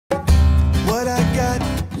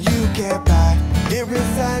can't buy. It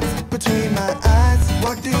resides between my eyes.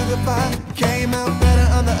 Walked through the fire, came out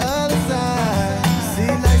better on the other side. See,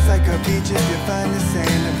 life's like a beach if you find the sand.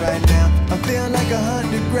 And right now, I feel like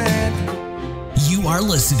 100 grand. You are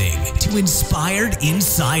listening to Inspired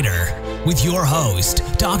Insider with your host,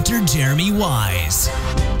 Dr. Jeremy Weisz.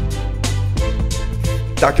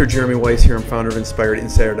 Dr. Jeremy Weisz here. I'm founder of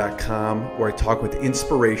InspiredInsider.com, where I talk with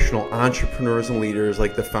inspirational entrepreneurs and leaders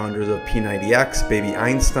like the founders of P90 X, Baby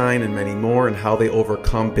Einstein, and many more, and how they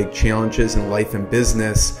overcome big challenges in life and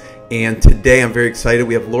business. And today I'm very excited.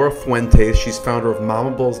 We have LauraFuentes. She's founder of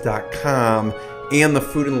Momables.com and the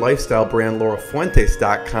food and lifestyle brand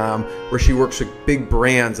LauraFuentes.com, where she works with big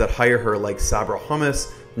brands that hire her like Sabra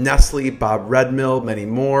Hummus, Nestle, Bob Red Mill, many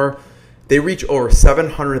more. They reach over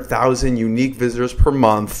 700,000 unique visitors per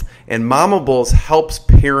month, and Momables helps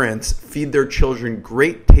parents feed their children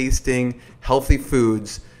great tasting, healthy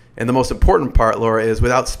foods. And the most important part, Laura, is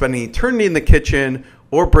without spending eternity in the kitchen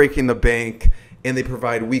or breaking the bank. And they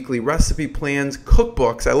provide weekly recipe plans,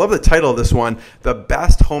 cookbooks. I love the title of this one, The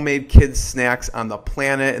Best Homemade Kids Snacks on the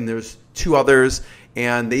Planet. And there's 2 others.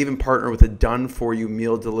 And they even partner with a done-for-you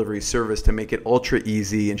meal delivery service to make it ultra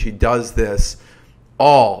easy. And she does this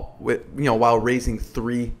all with, while raising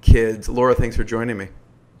 3 kids. Laura, thanks for joining me.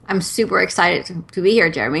 I'm super excited to be here,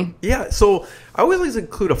 Jeremy. Yeah, so I always like to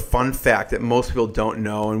include a fun fact that most people don't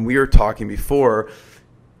know. And we were talking before,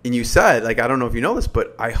 and you said, I don't know if you know this,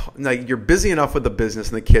 but you're busy enough with the business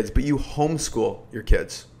and the kids, but you homeschool your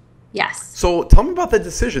kids. Yes. So tell me about that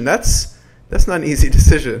decision. That's not an easy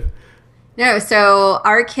decision. No, so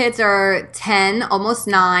our kids are 10, almost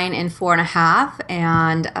 9, and 4.5,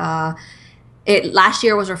 and last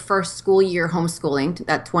year was our first school year homeschooling,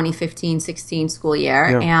 that 2015-16 school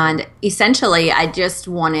year. Yeah. And essentially, I just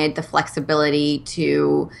wanted the flexibility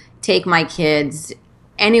to take my kids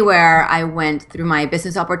anywhere I went through my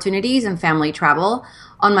business opportunities and family travel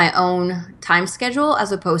on my own time schedule,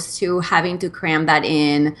 as opposed to having to cram that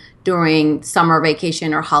in during summer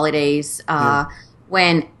vacation or holidays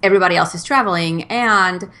when everybody else is traveling.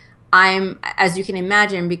 And I'm, as you can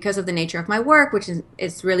imagine, because of the nature of my work, which is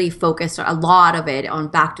it's really focused a lot of it on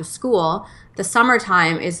back to school, the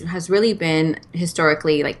summertime has really been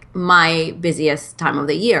historically my busiest time of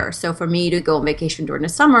the year. So for me to go on vacation during the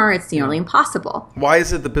summer, it's nearly impossible. Why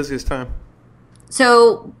is it the busiest time?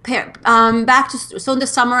 So so in the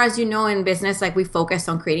summer, as you know, in business, we focus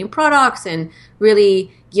on creating products and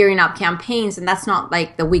really gearing up campaigns, and that's not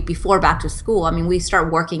the week before back to school. I mean, we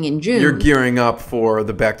start working in June. You're gearing up for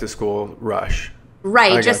the back to school rush.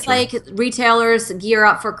 Right, just like retailers gear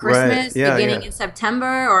up for Christmas beginning in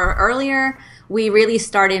September or earlier, we really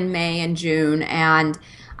start in May and June, and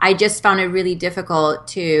I just found it really difficult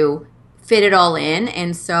to fit it all in,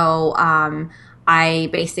 and so I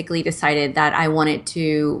basically decided that I wanted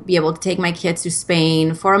to be able to take my kids to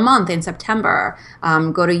Spain for a month in September,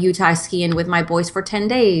 go to Utah skiing with my boys for 10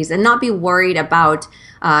 days, and not be worried about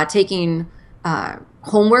taking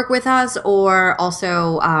homework with us, or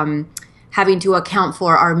also having to account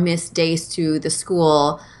for our missed days to the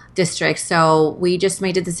school district. So we just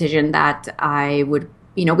made a decision that I would,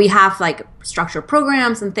 we have structured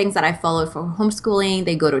programs and things that I follow for homeschooling.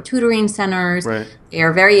 They go to tutoring centers. Right. They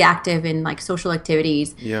are very active in social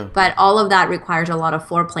activities. Yeah. But all of that requires a lot of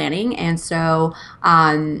planning. And so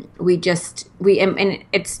it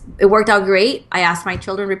worked out great. I asked my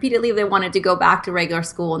children repeatedly if they wanted to go back to regular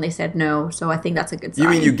school, and they said no. So I think that's a good sign. You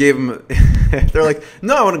mean you gave them, they're like,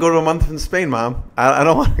 no, I want to go to a month in Spain, Mom. I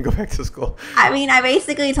don't want to go back to school. I mean, I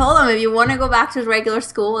basically told them, if you want to go back to regular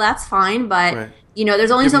school, that's fine. But right.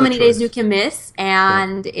 There's only so many days you can miss,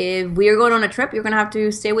 and if we're going on a trip, you're going to have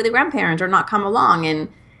to stay with the grandparents or not come along, and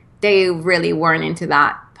they really weren't into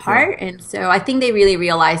that part. Yeah. And so I think they really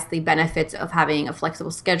realized the benefits of having a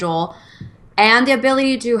flexible schedule and the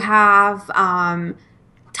ability to have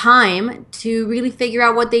time to really figure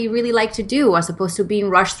out what they really like to do, as opposed to being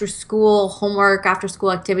rushed through school, homework, after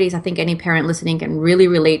school activities. I think any parent listening can really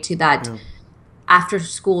relate to that after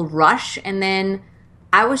school rush. And then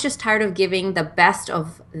I was just tired of giving the best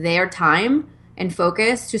of their time and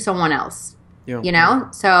focus to someone else,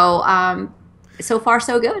 So, so far,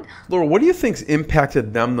 so good. Laura, what do you think's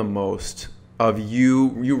impacted them the most of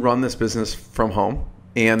you? You run this business from home,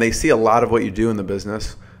 and they see a lot of what you do in the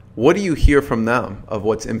business. What do you hear from them of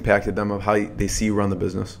what's impacted them, of how they see you run the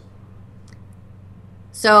business?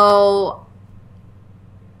 So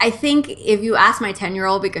I think if you ask my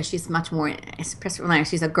 10-year-old, because she's much more, especially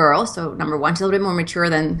she's a girl, so number one, she's a little bit more mature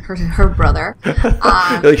than her brother.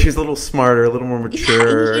 She's a little smarter, a little more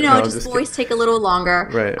mature. Yeah, just boys take a little longer.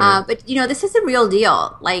 Right. But, this is the real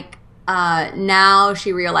deal. now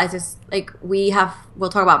she realizes, like, we'll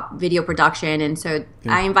talk about video production. And so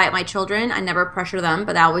I invite my children. I never pressure them,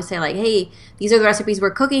 but I always say, like, hey, these are the recipes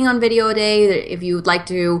we're cooking on video day. If you would like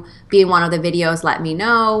to be in one of the videos, let me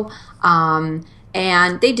know.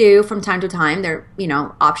 And they do from time to time. They're,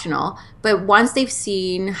 optional. But once they've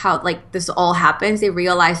seen how, like, this all happens, they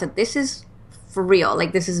realize that this is for real.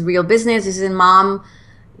 Like, this is real business. This isn't mom.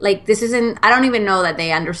 Like, this isn't, I don't even know that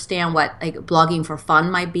they understand what, like, blogging for fun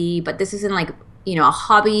might be, but this isn't, like, a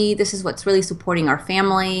hobby. This is what's really supporting our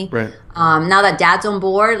family. Right. Now that dad's on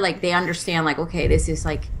board, like, they understand, like, okay, this is,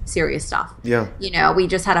 like, serious stuff. Yeah. We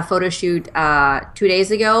just had a photo shoot 2 days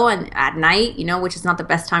ago and at night, which is not the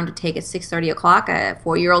best time to take at 6:30 o'clock a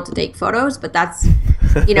 4-year-old to take photos, but that's,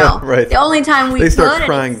 right. the only time they start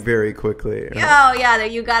crying very quickly. Oh, yeah,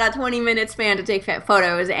 you got a 20-minute span to take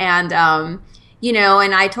photos. And, and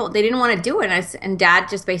they didn't want to do it. And dad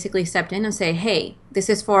just basically stepped in and say, hey, this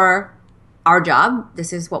is for our job.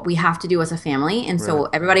 This is what we have to do as a family. And so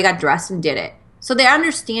everybody got dressed and did it. So they're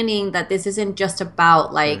understanding that this isn't just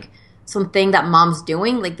about, like, something that mom's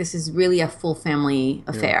doing. Like, this is really a full family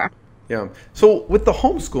affair. Yeah. So with the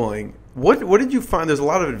homeschooling, what did you find? There's a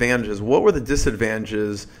lot of advantages. What were the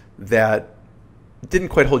disadvantages that didn't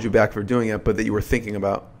quite hold you back for doing it, but that you were thinking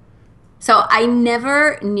about? So I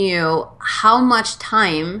never knew how much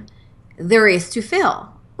time there is to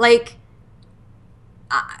fill. Like,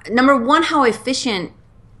 number one, how efficient,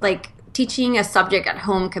 like, teaching a subject at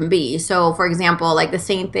home can be. So, for example, like, the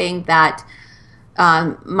same thing that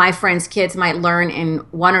my friends' kids might learn in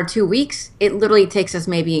 1 or 2 weeks, it literally takes us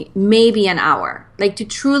maybe an hour, like, to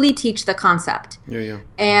truly teach the concept. Yeah.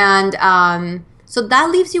 And so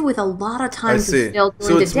that leaves you with a lot of time to fill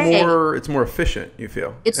during the day. So it's more efficient, you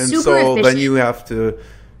feel. It's super efficient. Then you have to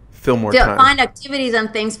fill more time. Find activities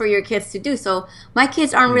and things for your kids to do. So my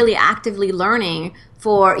kids aren't really actively learning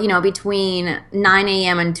for, between 9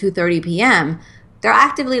 a.m. and 2:30 p.m. They're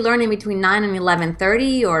actively learning between 9 and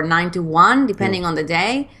 11:30 or 9 to 1, depending on the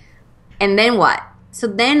day. And then what? So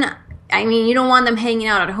then, you don't want them hanging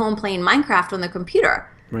out at home playing Minecraft on the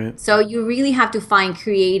computer. Right. So you really have to find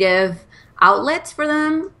creative outlets for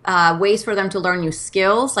them, ways for them to learn new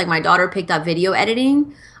skills. Like, my daughter picked up video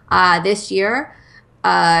editing this year.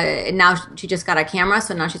 Now she just got a camera,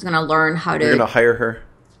 so now she's going to learn how to... You're going to hire her?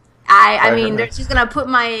 She's going to put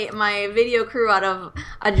my video crew out of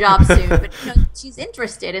a job soon. But she's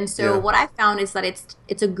interested. And so what I found is that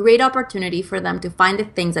it's a great opportunity for them to find the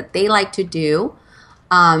things that they like to do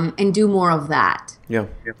and do more of that. Yeah.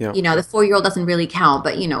 The 4-year-old doesn't really count,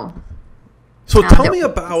 but, So tell me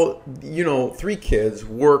about, 3 kids,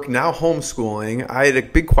 work, now homeschooling. I had a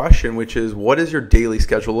big question, which is, what does your daily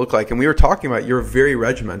schedule look like? And we were talking about you're very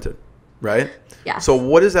regimented, right? Yeah. So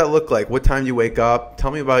what does that look like? What time do you wake up? Tell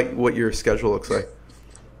me about what your schedule looks like.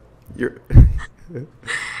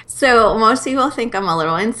 So most people think I'm a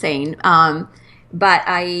little insane. But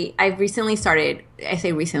I recently started, I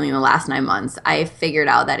say recently, in the last 9 months, I figured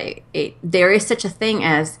out that there is such a thing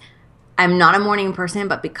as I'm not a morning person,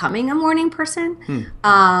 but becoming a morning person,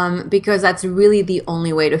 because that's really the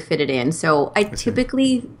only way to fit it in. So I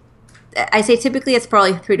typically it's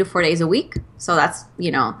probably 3 to 4 days a week. So that's,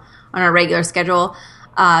 on a regular schedule.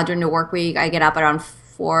 During the work week, I get up around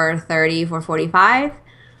 4:30, 4:45.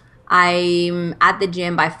 I'm at the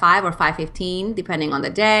gym by 5 or 5:15, depending on the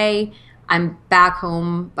day. I'm back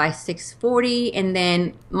home by 6:40, and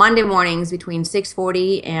then Monday mornings between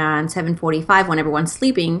 6:40 and 7:45, when everyone's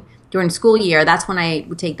sleeping during school year, that's when I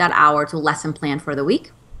would take that hour to lesson plan for the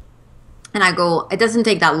week. And it doesn't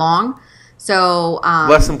take that long. So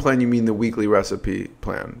lesson plan, you mean the weekly recipe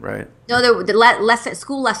plan, right? No, the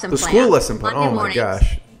school lesson plan. The school lesson plan. Monday oh mornings. My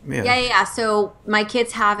gosh. Man. Yeah. So my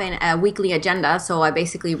kids have a weekly agenda, so I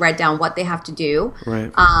basically write down what they have to do.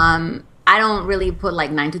 Right. I don't really put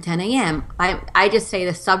like 9 to 10 a.m. I just say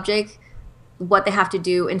the subject, what they have to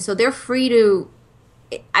do, and so they're free to.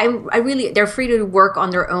 They're free to work on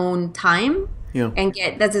their own time. Yeah. And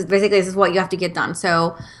this is what you have to get done.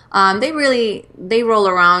 So they roll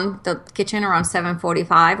around the kitchen around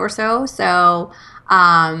 7:45 or so. So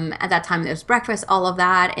at that time there's breakfast, all of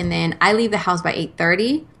that, and then I leave the house by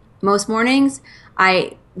 8:30 most mornings.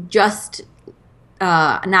 I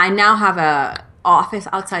now have a office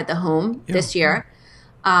outside the home this year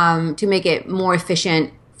to make it more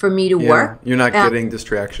efficient for me to work. You're not getting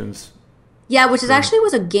distractions. Yeah, which actually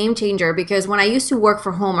was a game changer, because when I used to work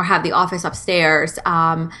from home or have the office upstairs,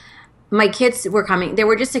 my kids were coming. They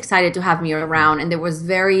were just excited to have me around, and there was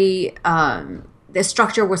very the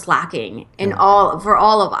structure was lacking in for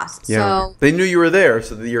all of us. Yeah. So they knew you were there,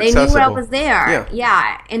 so that you're accessible. They knew I was there.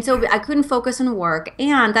 Yeah. And so I couldn't focus on work,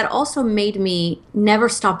 and that also made me never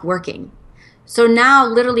stop working. So now,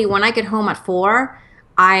 literally, when I get home at 4,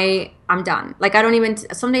 I'm done. Like, I don't even,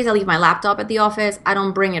 some days I leave my laptop at the office. I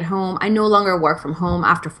don't bring it home. I no longer work from home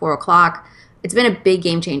after 4 o'clock. It's been a big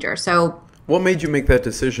game changer. So what made you make that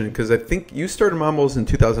decision? Because I think you started Momables in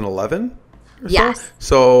 2011 or yes.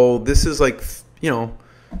 So this is like,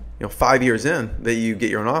 5 years in that you get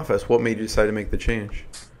your own office. What made you decide to make the change?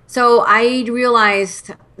 So I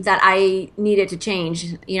realized that I needed to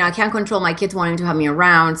change. I can't control my kids wanting to have me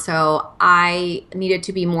around. So I needed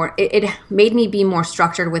to be more, it made me be more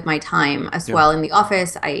structured with my time as well. In the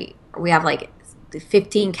office, we have like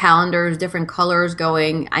 15 calendars, different colors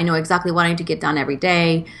going. I know exactly what I need to get done every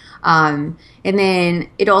day. And then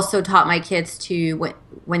it also taught my kids to,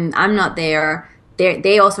 when I'm not there,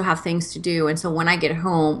 they also have things to do. And so when I get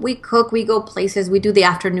home, we cook, we go places, we do the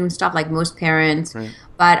afternoon stuff like most parents. Right.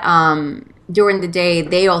 But during the day,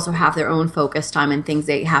 they also have their own focus time and things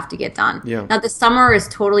they have to get done. Yeah. Now, the summer is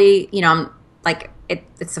totally,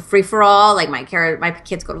 it's a free-for-all. Like, my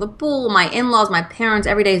kids go to the pool, my in-laws, my parents,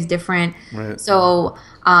 every day is different. Right. So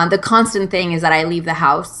the constant thing is that I leave the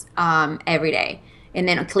house every day. And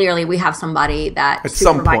then clearly we have somebody that at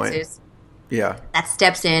some point. Yeah. That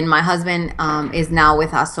steps in. My husband is now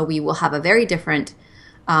with us, so we will have a very different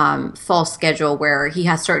fall schedule where he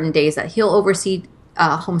has certain days that he'll oversee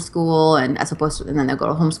homeschool, and then they'll go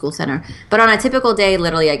to homeschool center. But on a typical day,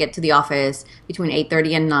 literally, I get to the office between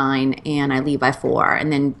 8:30 and 9, and I leave by 4.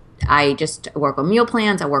 And then I just work on meal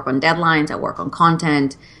plans, I work on deadlines, I work on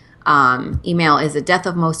content. Email is the death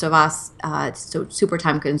of most of us. It's so super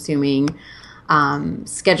time consuming.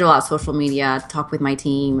 Schedule out social media, talk with my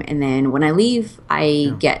team, and then when I leave,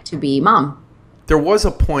 I get to be mom. There was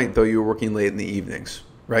a point, though, you were working late in the evenings,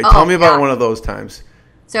 right? Tell me about one of those times.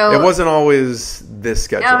 So it wasn't always this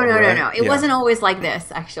schedule. No. It wasn't always like this,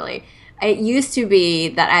 actually. It used to be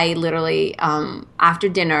that I literally, after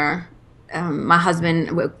dinner, my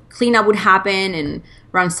husband, cleanup would happen, and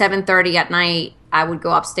around 7:30 at night, I would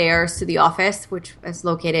go upstairs to the office, which is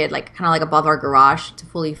located kind of above our garage. It's a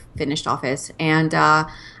fully finished office. And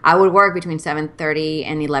I would work between 7:30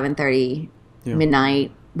 and 11:30,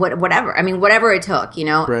 midnight, whatever. I mean, whatever it took,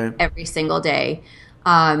 right. Every single day.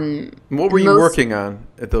 What were you working on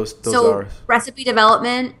at those hours? Recipe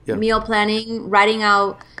development, meal planning, writing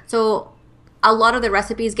out. So a lot of the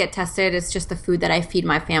recipes get tested. It's just the food that I feed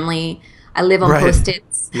my family. I live on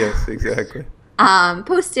Post-its. Yes, exactly.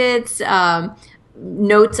 Post-its,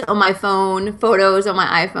 notes on my phone, photos on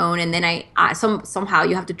my iPhone, and then somehow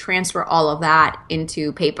you have to transfer all of that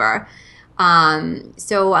into paper.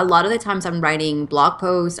 So a lot of the times I'm writing blog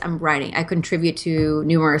posts. I contribute to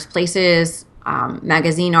numerous places,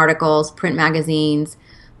 magazine articles, print magazines,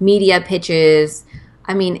 media pitches.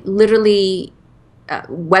 I mean, literally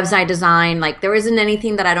website design. There isn't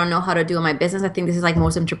anything that I don't know how to do in my business. I think this is like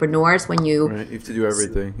most entrepreneurs. When you have to do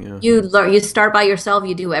everything. Yeah. You start by yourself.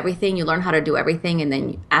 You do everything. You learn how to do everything, and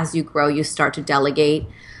then as you grow, you start to delegate.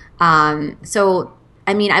 So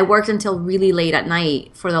I mean, I worked until really late at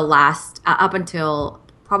night for the last up until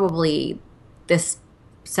probably this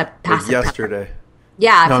past yesterday.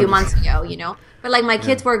 Yeah, a few months ago. But my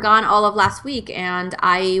kids were gone all of last week, and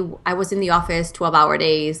I was in the office 12-hour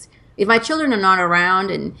days. If my children are not around,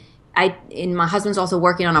 and my husband's also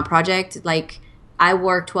working on a project, I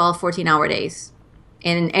work 12, 14-hour days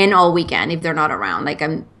and all weekend if they're not around.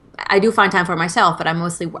 I do find time for myself, but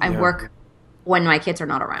I work when my kids are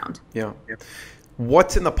not around. Yeah.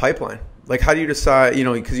 What's in the pipeline? How do you decide,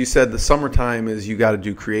 because you said the summertime is you got to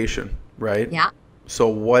do creation, right? Yeah. So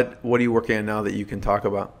what are you working on now that you can talk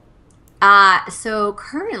about? So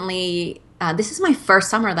currently, this is my first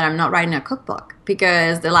summer that I'm not writing a cookbook,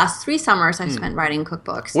 because the last 3 summers I spent writing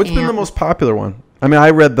cookbooks. What's been the most popular one? I mean,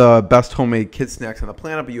 I read the best homemade kid snacks on the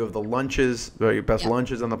planet, but you have the lunches, your best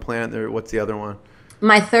lunches on the planet. What's the other one?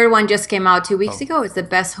 My third one just came out 2 weeks ago. It's the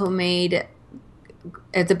best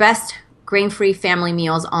grain-free family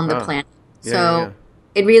meals on the planet.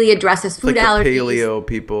 It really addresses food allergies. The paleo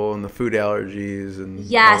people and the food allergies and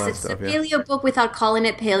yes, all that it's stuff, a paleo book without calling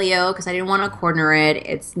it paleo, because I didn't want to corner it.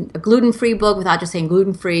 It's a gluten-free book without just saying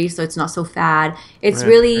gluten-free, so it's not so fad. It's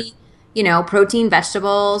really, protein,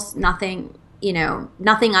 vegetables, nothing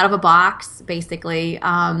out of a box, basically.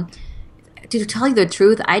 To tell you the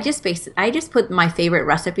truth, I just put my favorite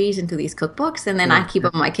recipes into these cookbooks, and then I keep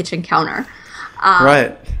them on my kitchen counter.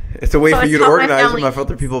 Right. It's a way for you to organize them if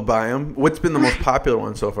other people buy them. What's been the most popular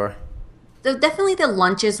one so far? Definitely the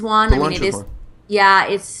lunches one. Yeah,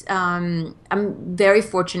 it's I'm very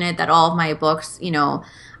fortunate that all of my books,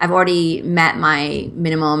 I've already met my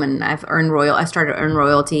minimum and I started to earn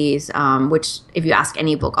royalties, which if you ask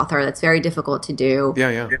any book author, that's very difficult to do.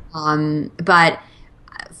 Yeah. But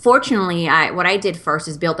fortunately, what I did first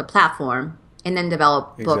is build a platform and then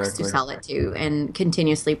develop books to sell it to and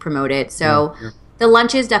continuously promote it. So the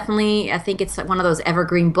lunches definitely, I think it's one of those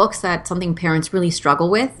evergreen books that's something parents really struggle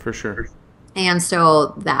with. For sure. And so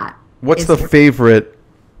that. What's the favorite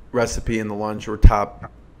recipe in the lunch or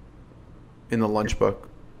top in the lunch book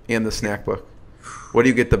and the snack book? What do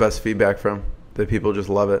you get the best feedback from? That people just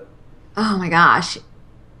love it? Oh my gosh.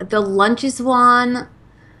 The lunches one.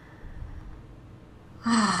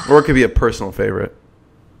 Or it could be a personal favorite.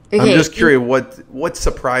 Okay. I'm just curious, what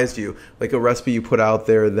surprised you? Like a recipe you put out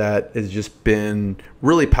there that has just been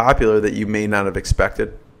really popular that you may not have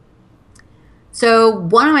expected? So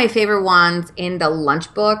one of my favorite ones in the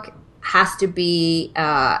lunch book has to be,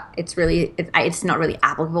 it's not really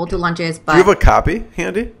applicable to lunches, but... Do you have a copy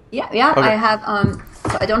handy? Yeah, okay. I have,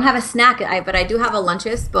 so I don't have a snack, but I do have a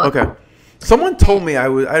lunches book. Okay. Someone told me,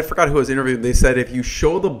 I forgot who I was interviewing, they said if you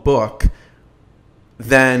show the book,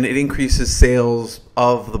 then it increases sales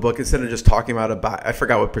of the book instead of just talking about I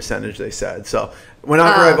forgot what percentage they said. So whenever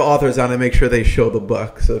I have authors on, I make sure they show the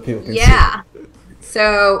book so that people can see it.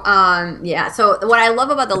 So, so what I love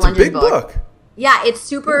about the lunches book... It's a big book. Yeah, it's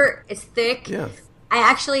super, it's thick. Yeah. I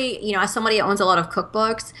actually, as somebody that owns a lot of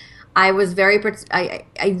cookbooks, I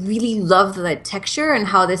really love the texture and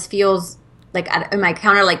how this feels like in my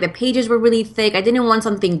counter. Like the pages were really thick. I didn't want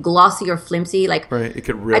something glossy or flimsy. Like, right, it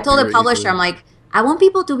could rip. I told the publisher, I'm like, I want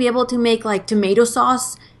people to be able to make like tomato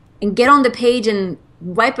sauce and get on the page and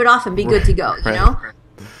wipe it off and be good to go, you know?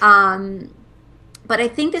 But I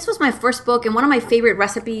think this was my first book, and one of my favorite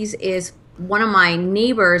recipes is one of my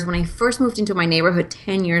neighbors, when I first moved into my neighborhood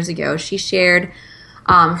 10 years ago, she shared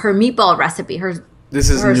her meatball recipe. This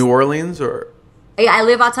is New Orleans or? Yeah, I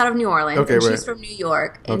live outside of New Orleans. Okay, and right. She's from New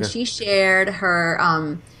York. And she shared her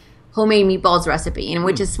homemade meatballs recipe, and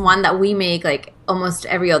which is one that we make like almost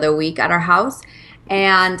every other week at our house.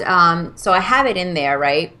 And so I have it in there,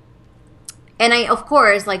 right? And of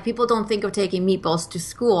course, like people don't think of taking meatballs to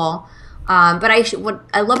school. But what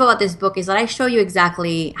I love about this book is that I show you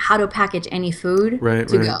exactly how to package any food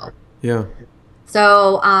to go. Yeah.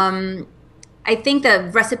 So I think the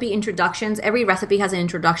recipe introductions, every recipe has an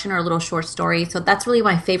introduction or a little short story. So that's really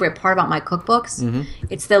my favorite part about my cookbooks. Mm-hmm.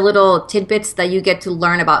 It's the little tidbits that you get to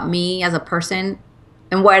learn about me as a person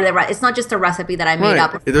and it's not just a recipe that I made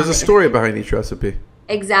up. There's a story behind each recipe.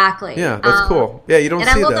 Exactly. Yeah, that's cool. Yeah, you don't see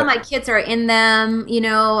that. And I love that my kids are in them.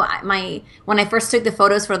 When I first took the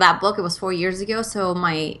photos for that book, it was 4 years ago. So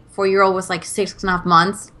my 4-year-old was like 6.5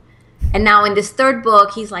 months. And now in this third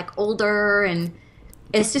book, he's like older. And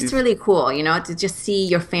it's just really cool, to just see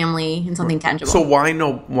your family in something tangible. So why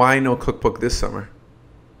no cookbook this summer?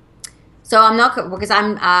 So I'm not because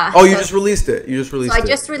I'm. You just released it. I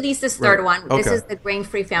just released this third one. Okay. This is the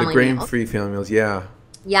grain-free family meals. The grain-free family meals, yeah.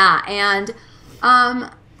 Yeah, and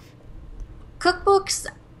cookbooks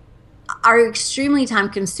are extremely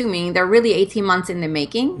time-consuming. They're really 18 months in the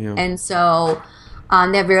making, and so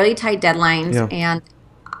they have really tight deadlines. Yeah. And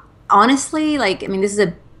honestly, this is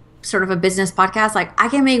a sort of a business podcast. Like, I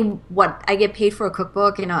can make what I get paid for a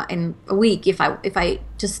cookbook in a week if I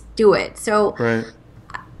just do it. So. Right.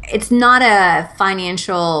 It's not a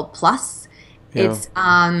financial plus. Yeah.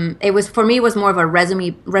 It was more of a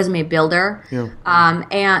resume builder. Yeah.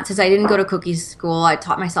 And since I didn't go to cookie school, I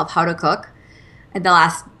taught myself how to cook in the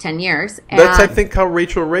last 10 years. That's I think how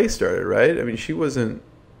Rachel Ray started, right? I mean, she wasn't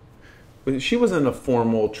a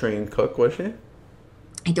formal trained cook, was she?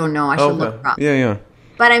 I don't know. I should look her up. Yeah.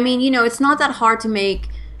 But I mean, it's not that hard to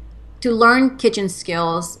learn kitchen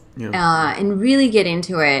skills and really get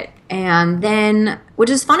into it. And then, which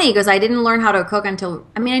is funny because I didn't learn how to cook I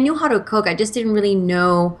knew how to cook. I just didn't really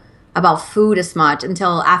know about food as much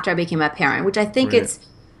until after I became a parent, which I think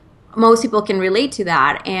most people can relate to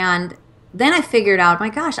that. And then I figured out, my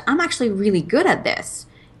gosh, I'm actually really good at this,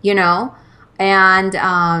 And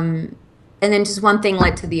then just one thing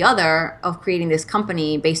led to the other of creating this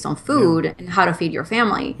company based on food and how to feed your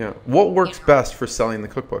family. Yeah. What works best for selling the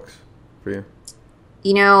cookbooks for you?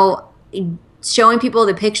 Showing people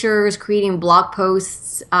the pictures, creating blog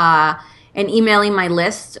posts, and emailing my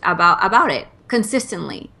list about it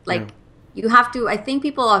consistently. You have to. I think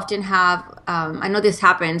people often have. I know this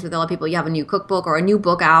happens with a lot of people. You have a new cookbook or a new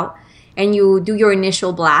book out, and you do your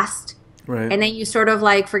initial blast, right? And then you sort of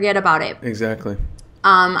forget about it. Exactly.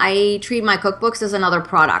 I treat my cookbooks as another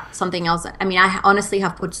product, something else. I honestly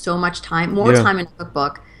have put so much time, more time in a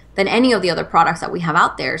cookbook than any of the other products that we have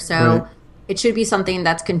out there. So. Right. it should be something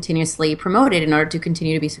that's continuously promoted in order to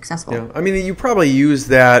continue to be successful. Yeah. I mean, you probably use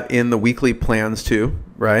that in the weekly plans too,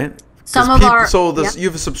 right? Some of our... So you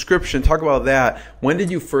have a subscription. Talk about that. When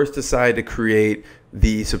did you first decide to create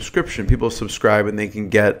the subscription? People subscribe and they can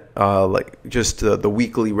get like just the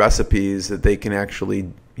weekly recipes that they can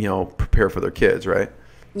actually, prepare for their kids, right?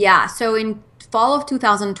 Yeah. So in fall of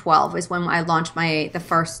 2012 is when I launched the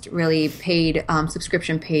first really paid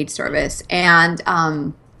subscription paid service. And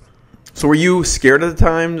so were you scared at the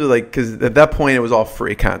time because at that point it was all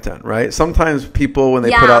free content, right? Sometimes people, when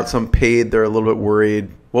they put out some paid, they're a little bit worried.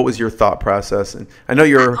 What was your thought process? And I know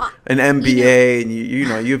you're an MBA and you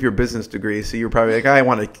have your business degree, so you're probably like, I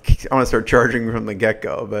want to start charging from the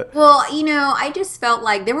get-go. But well, I just felt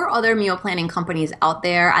like there were other meal planning companies out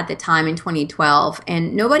there at the time in 2012,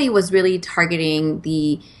 and nobody was really targeting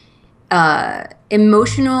the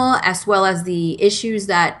emotional as well as the issues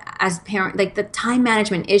that as parent, like the time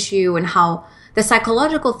management issue and how the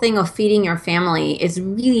psychological thing of feeding your family is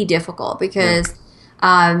really difficult because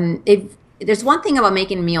there's one thing about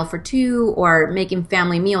making a meal for two or making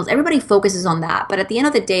family meals. Everybody focuses on that. But at the end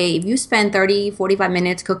of the day, if you spend 30, 45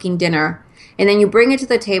 minutes cooking dinner and then you bring it to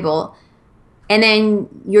the table and then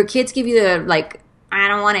your kids give you the, I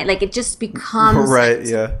don't want it. It just becomes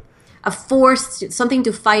a forced something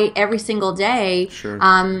to fight every single day. Sure.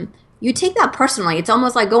 You take that personally. It's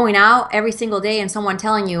almost like going out every single day and someone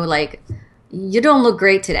telling you, you don't look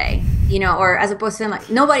great today, or as opposed to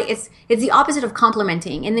nobody, it's the opposite of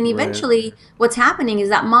complimenting. And then eventually what's happening is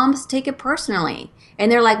that moms take it personally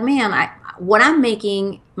and they're like, man, what I'm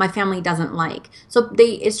making, my family doesn't like. So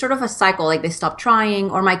it's sort of a cycle. They stop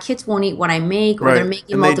trying, or my kids won't eat what I make, or they're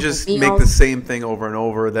making multiple meals. And they just make the same thing over and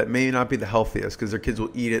over that may not be the healthiest because their kids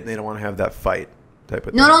will eat it and they don't want to have that fight type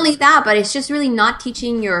of thing. Not only that, but it's just really not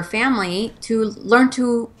teaching your family to learn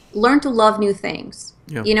to love new things.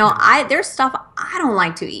 Yeah. There's stuff I don't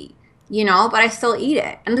like to eat, but I still eat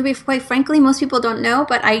it. And to be quite frankly, most people don't know,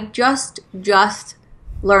 but I just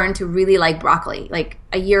learned to really like broccoli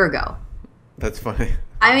a year ago. That's funny.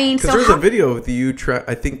 I mean, because there's a video with you,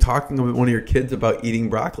 I think, talking with one of your kids about eating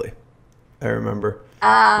broccoli. I remember.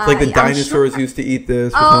 It's the dinosaurs used to eat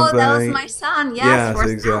this. Oh, that was my son. Yes,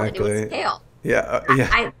 exactly. It was kale.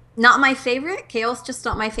 Yeah. Not my favorite. Kale's just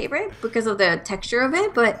not my favorite because of the texture of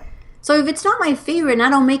it, but. So if it's not my favorite and I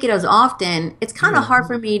don't make it as often, it's kind of hard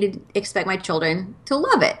for me to expect my children to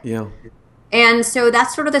love it. Yeah. And so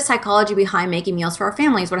that's sort of the psychology behind making meals for our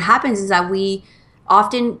families. What happens is that we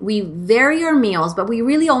vary our meals, but we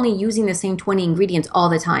really only using the same 20 ingredients all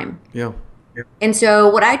the time. Yeah. And so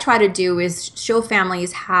what I try to do is show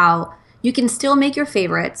families how you can still make your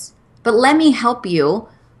favorites, but let me help you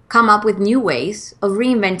come up with new ways of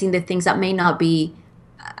reinventing the things that may not be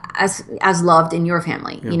as loved in your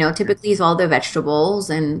family. Yeah. Typically it's all the vegetables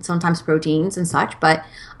and sometimes proteins and such, but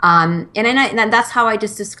and that's how I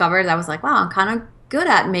just discovered I was like, wow, I'm kind of good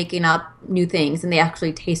at making up new things and they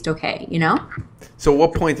actually taste okay. So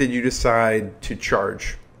what point did you decide to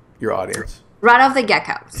charge your audience? Right off the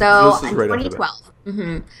get-go. So in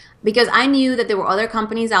 2012. Because I knew that there were other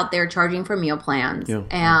companies out there charging for meal plans. Yeah.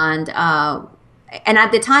 And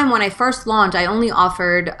at the time when I first launched, I only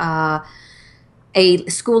offered a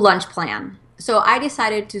school lunch plan. So I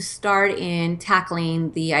decided to start in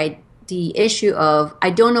tackling the issue of I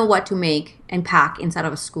don't know what to make and pack inside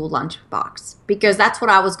of a school lunch box, because that's what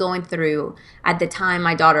I was going through at the time.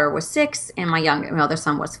 My daughter was 6 and my other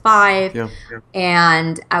son was 5. Yeah.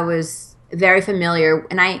 And I was very familiar.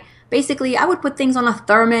 And I would put things on a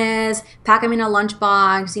thermos, pack them in a lunch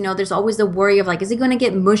box. There's always the worry of is it going to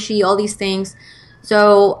get mushy, all these things.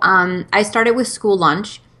 So I started with school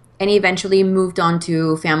lunch. And eventually moved on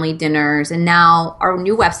to family dinners. And now our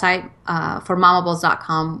new website for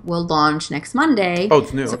Momables.com will launch next Monday. Oh,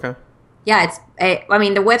 it's new. Okay. Yeah,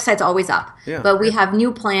 the website's always up. Yeah. But we have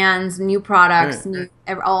new plans, new products,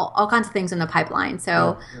 all kinds of things in the pipeline.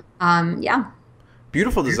 So, yeah.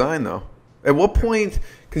 Beautiful design, though. At what point,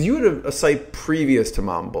 because you had a site previous to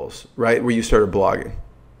Momables, right, where you started blogging.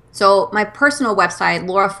 So my personal website,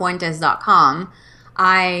 LauraFuentes.com,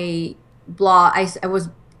 I was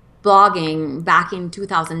blogging back in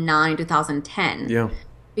 2009, 2010. Yeah.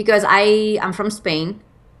 Because I'm from Spain.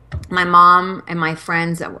 My mom and my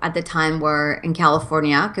friends at the time were in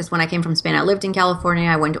California, because when I came from Spain, I lived in California.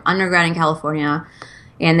 I went to undergrad in California.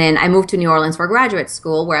 And then I moved to New Orleans for graduate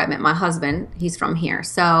school, where I met my husband. He's from here.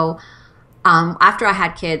 So after I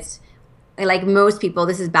had kids, like most people,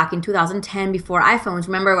 this is back in 2010 before iPhones.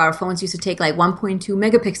 Remember, our phones used to take 1.2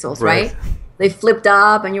 megapixels, right? They flipped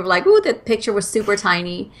up and you were like, ooh, the picture was super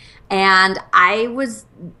tiny. And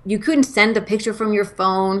you couldn't send the picture from your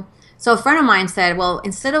phone. So a friend of mine said, well,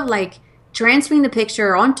 instead of transferring the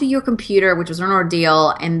picture onto your computer, which was an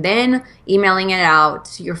ordeal, and then emailing it out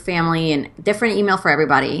to your family and different email for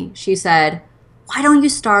everybody, she said, why don't you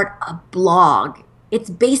start a blog? It's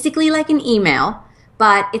basically like an email,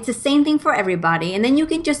 but it's the same thing for everybody. And then you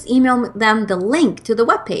can just email them the link to the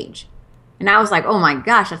webpage. And I was like, oh my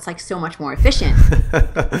gosh, that's like so much more efficient.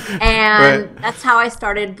 And that's how I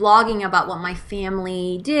started blogging about what my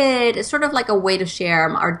family did. It's sort of like a way to share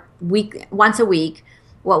our once a week,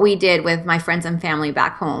 what we did with my friends and family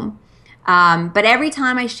back home. But every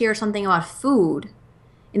time I share something about food,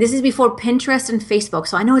 and this is before Pinterest and Facebook,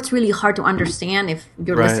 so I know it's really hard to understand if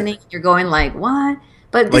you're listening, you're going like, what?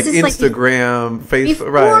 But this like is Instagram, like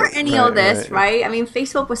Facebook, before any of this, right? I mean,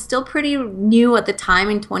 Facebook was still pretty new at the time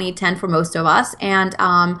in 2010 for most of us, and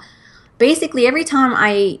basically every time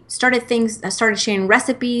I started sharing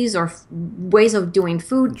recipes or ways of doing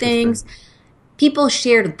food things, people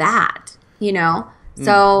shared that, you know.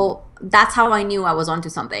 So that's how I knew I was onto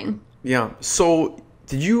something. Yeah. So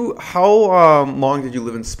how long did you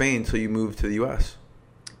live in Spain till you moved to the U.S.?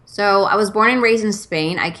 So I was born and raised in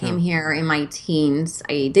Spain. I came here in my teens.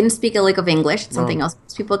 I didn't speak a lick of English. It's something else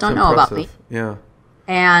people don't know about me. Yeah.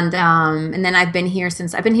 And then I've been here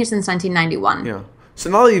since 1991. Yeah. So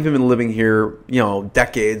now that you've been living here,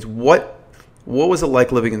 decades, what was it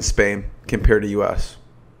like living in Spain compared to U.S.?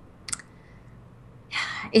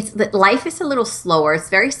 Life is a little slower. It's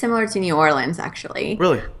very similar to New Orleans, actually.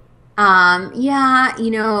 Really? Yeah,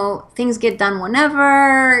 things get done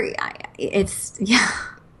whenever.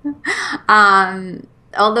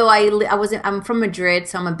 Although I'm from Madrid,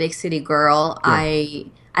 so I'm a big city girl. Yeah.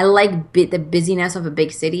 I like the busyness of a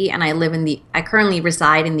big city, and I currently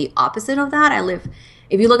reside in the opposite of that.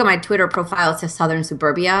 If you look at my Twitter profile, it says Southern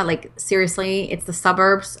Suburbia. Like, seriously, it's the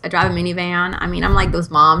suburbs. I drive a minivan. I mean, I'm like those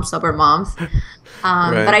suburb moms.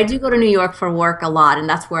 But I do go to New York for work a lot, and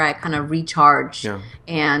that's where I kind of recharge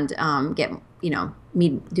and get,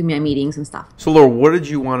 do my meetings and stuff. So, Laura, what did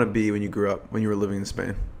you want to be when you grew up, when you were living in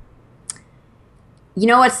Spain? You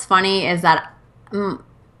know what's funny is that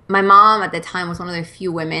my mom at the time was one of the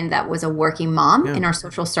few women that was a working mom in our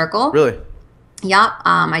social circle. Really? Yeah.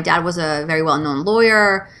 My dad was a very well-known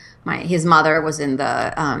lawyer. His mother was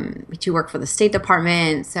she worked for the State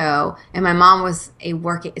Department. So, and my mom was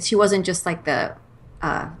she wasn't just like the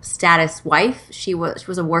status wife. She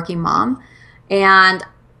was a working mom. And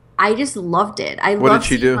I just loved it. What did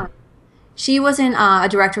she do? She was a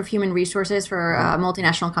director of human resources for a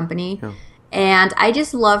multinational company. Yeah. And I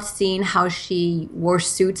just loved seeing how she wore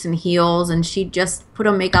suits and heels, and she just put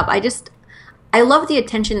on makeup. I love the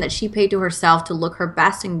attention that she paid to herself to look her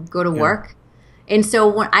best and go to work. And so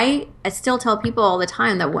when I still tell people all the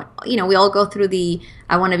time that we all go through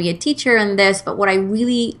I want to be a teacher and this, but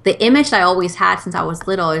the image that I always had since I was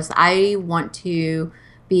little is I want to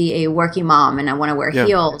be a working mom, and I want to wear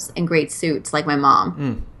heels and great suits like my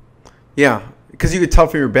mom. Yeah, because you could tell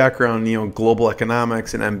from your background, global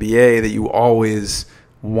economics and MBA, that you always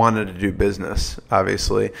wanted to do business,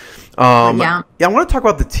 obviously. I want to talk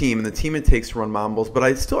about the team and the team it takes to run Momables, but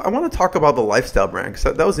I want to talk about the lifestyle brand,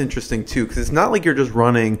 because that was interesting too, because it's not like you're just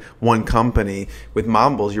running one company with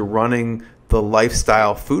Momables. You're running the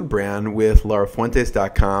lifestyle food brand with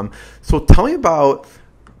LauraFuentes.com. So tell me about,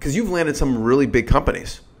 because you've landed some really big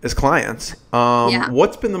companies as clients.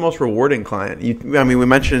 What's been the most rewarding client? We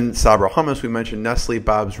mentioned Sabra Hummus, we mentioned Nestle,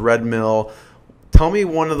 Bob's Red Mill. Tell me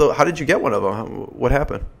how did you get one of them? What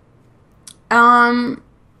happened?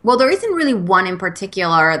 Well, there isn't really one in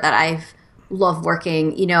particular that I've loved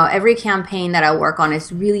working. Every campaign that I work on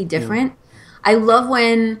is really different. I love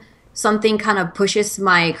when something kind of pushes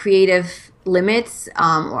my creative limits,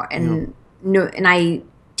 and I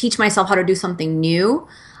teach myself how to do something new,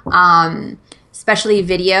 especially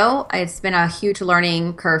video. It's been a huge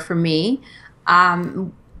learning curve for me.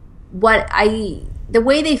 The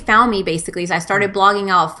way they found me basically is I started blogging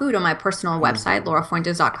out food on my personal website,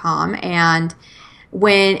 LauraFuentes.com. And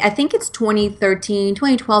when I think it's 2012,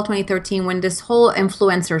 2013, when this whole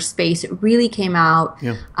influencer space really came out,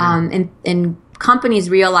 and companies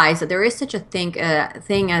realized that there is such a thing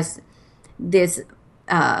as this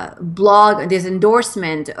blog, this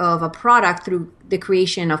endorsement of a product through the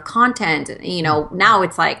creation of content. Now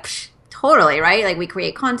it's like, totally, right? Like, we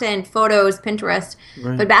create content, photos, Pinterest.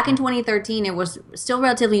 Right. But back in 2013, it was still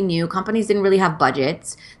relatively new. Companies didn't really have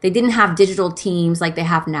budgets. They didn't have digital teams like they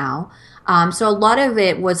have now. So a lot of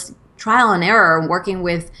it was trial and error, working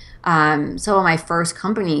with some of my first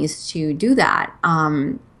companies to do that.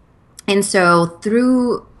 And so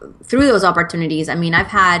through those opportunities, I've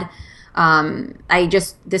had,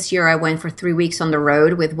 this year I went for 3 weeks on the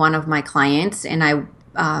road with one of my clients, and I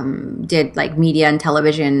did like media and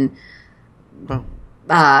television Wow.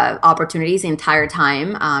 Opportunities the entire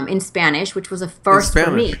time in Spanish, which was a first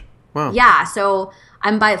for me. Wow. Yeah, so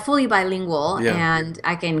I'm fully bilingual, and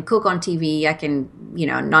I can cook on TV. I can,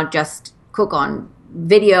 not just cook on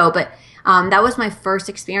video, but that was my first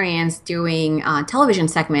experience doing television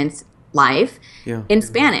segments live in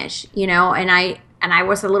Spanish, and I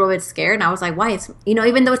was a little bit scared, and I was like, why? It's,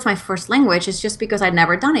 even though it's my first language, it's just because I'd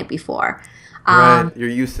never done it before. Right. You're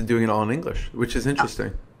used to doing it all in English, which is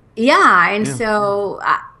interesting. So,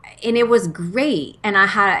 and it was great. And I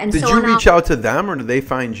had, and did you reach out to them, or did they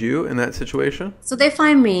find you in that situation? So they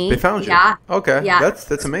find me. They found you. Yeah. Okay. Yeah.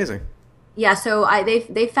 That's amazing. Yeah. So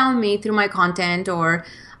they found me through my content, or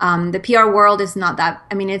the PR world is not that.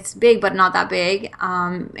 I mean, it's big, but not that big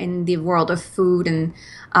in the world of food, and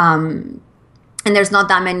there's not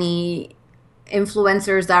that many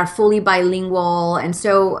influencers that are fully bilingual, and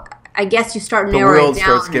so I guess you start narrowing down. The world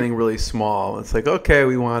starts getting really small. It's like, okay,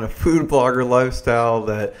 we want a food blogger lifestyle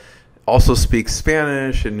that also speaks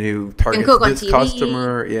Spanish and who targets this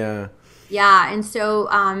customer. Yeah. Yeah, and so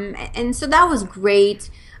that was great.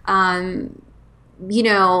 I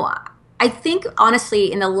think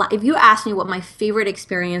honestly, if you ask me what my favorite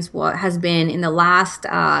experience has been in the last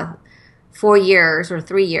 4 years or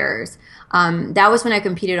 3 years, that was when I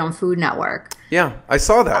competed on Food Network. Yeah, I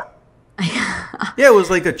saw that. Yeah, it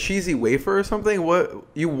was like a cheesy wafer or something. What,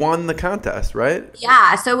 you won the contest, right?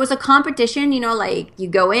 Yeah, so it was a competition. Like you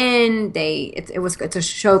go in, it's a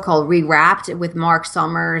show called Rewrapped with Mark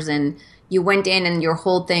Summers, and you went in, and your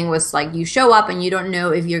whole thing was like you show up and you don't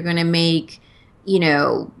know if you're gonna make,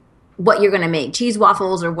 what you're gonna make, cheese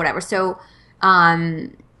waffles or whatever. So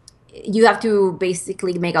you have to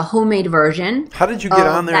basically make a homemade version. How did you get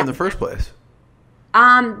on there in the first place?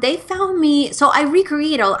 They found me, so I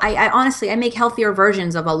recreate. I honestly, I make healthier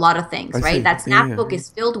versions of a lot of things, right? That snack book is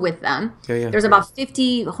filled with them. There's about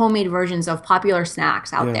 50 homemade versions of popular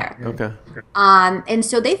snacks out there. Okay. And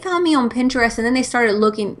so they found me on Pinterest, and then they started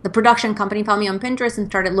looking. The production company found me on Pinterest and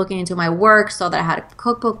started looking into my work, saw that I had a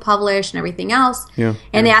cookbook published and everything else.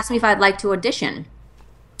 And they asked me if I'd like to audition.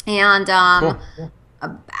 And Cool.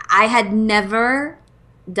 I had never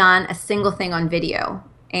done a single thing on video.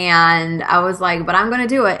 And I was like, but I'm going to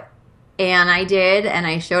do it. And I did, and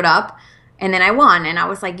I showed up, and then I won. And I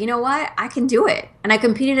was like, you know what? I can do it. And I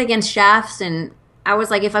competed against chefs, and I was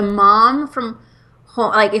like, if a mom from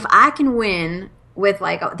home, like if I can win with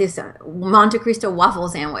like this Monte Cristo waffle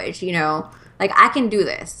sandwich, like I can do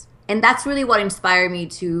this. And that's really what inspired me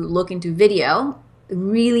to look into video.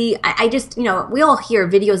 Really, I just, we all hear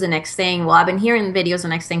video's the next thing. Well, I've been hearing video's the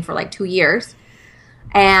next thing for like 2 years.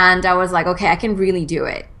 And I was like, okay, I can really do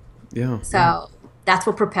it. Yeah. So that's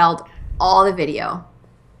what propelled all the video.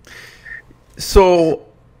 So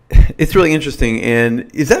it's really interesting.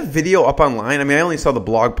 And is that video up online? I mean, I only saw the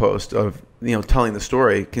blog post of, telling the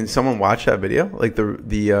story. Can someone watch that video? Like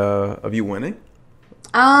the of you winning?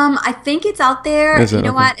 I think it's out there.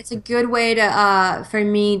 What? It's a good way to for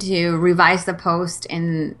me to revise the post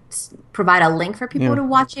and provide a link for people to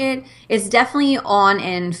watch it. It's definitely on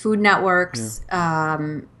in Food Network's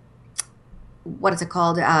what is it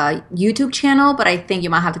called? YouTube channel, but I think you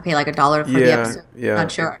might have to pay like $1 for the episode. Yeah.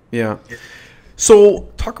 Not sure. Yeah.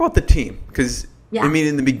 So talk about the team, because Yeah. I mean,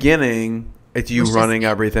 in the beginning, it's you running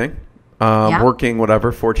everything, working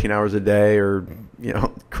whatever 14 hours a day or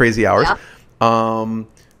crazy hours. Yeah.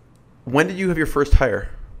 When did you have your first hire?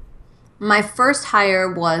 My first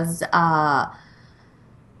hire was I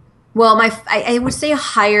would say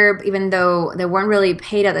hire, even though they weren't really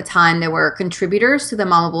paid at the time. They were contributors to the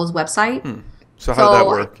Momables website. So how did that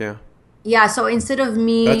work? Yeah. Yeah. So instead of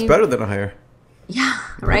me, that's better than a hire. Yeah.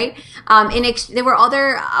 Right. There were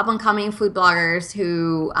other up and coming food bloggers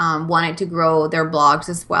who wanted to grow their blogs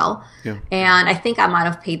as well. Yeah. And I think I might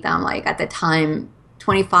have paid them like at the time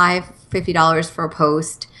 $25, $50 for a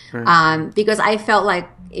post. Right. Because I felt like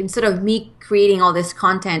instead of me creating all this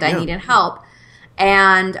content, I needed help.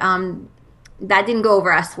 And that didn't go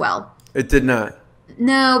over as well. It did not.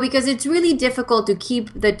 No, because it's really difficult to keep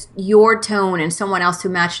your tone and someone else to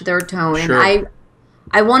match their tone. Sure. And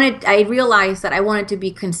I realized that I wanted to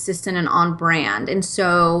be consistent and on brand. And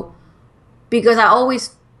so, because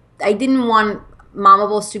I didn't want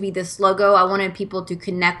Momables to be this logo, I wanted people to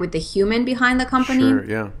connect with the human behind the company. Sure,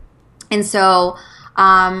 yeah. And so,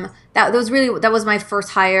 that was my first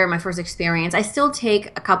hire, my first experience. I still take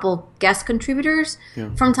a couple guest contributors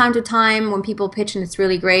from time to time when people pitch, and it's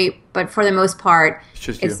really great. But for the most part,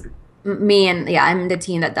 it's me, and I'm the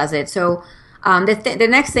team that does it. So the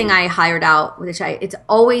next thing I hired out, it's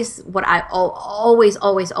always what I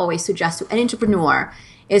always suggest to an entrepreneur,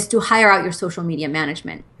 is to hire out your social media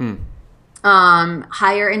management.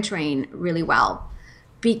 hire and train really well,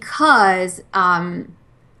 because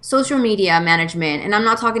social media management, and I'm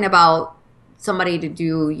not talking about somebody to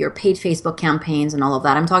do your paid Facebook campaigns and all of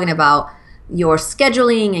that. I'm talking about your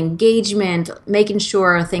scheduling, engagement, making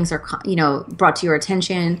sure things are, brought to your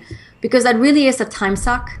attention, because that really is a time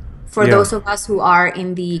suck for those of us who are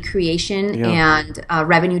in the creation and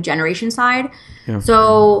revenue generation side.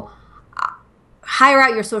 So hire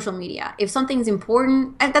out your social media. If something's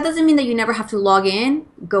important, and that doesn't mean that you never have to log in.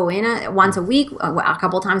 Go in once a week, a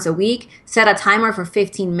couple times a week. Set a timer for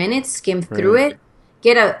 15 minutes. Skim through it.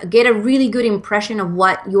 Get a really good impression of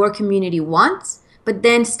what your community wants, but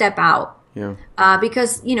then step out.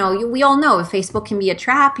 Because we all know Facebook can be a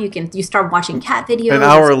trap. You start watching cat videos. An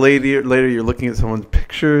hour later you're looking at someone's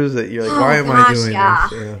pictures that you're like, why am I doing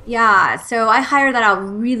this? Yeah. So I hired that out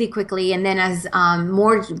really quickly, and then as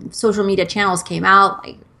more social media channels came out,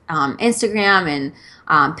 like Instagram and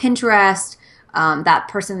Pinterest, that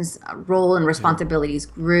person's role and responsibilities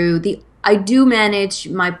grew. I do manage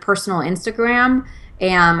my personal Instagram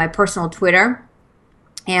and my personal Twitter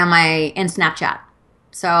and Snapchat.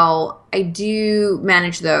 So I do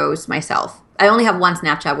manage those myself. I only have one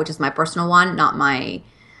Snapchat, which is my personal one, not my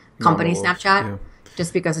company Snapchat,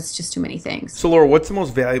 just because it's just too many things. So Laura, what's the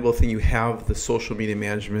most valuable thing you have the social media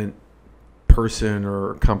management person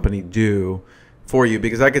or company do for you?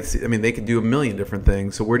 Because I could see, they could do a million different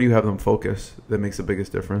things. So where do you have them focus that makes the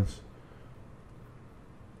biggest difference?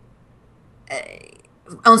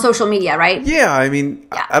 On social media, right? Yeah.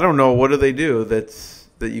 I don't know. What do they do that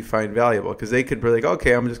you find valuable? Because they could be like,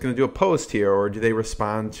 okay, I'm just going to do a post here, or do they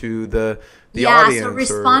respond to the audience? So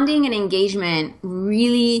responding and engagement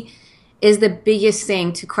really is the biggest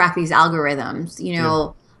thing to crack these algorithms.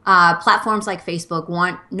 Platforms like Facebook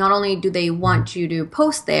not only do they want you to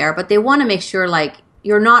post there, but they want to make sure like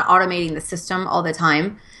you're not automating the system all the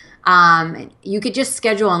time. You could just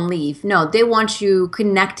schedule and leave. No, they want you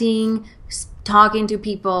connecting, talking to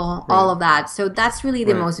people, all of that. So that's really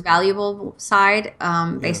the most valuable side.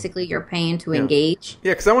 Basically, you're paying to engage.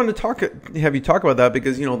 Yeah, because I wanted to have you talk about that,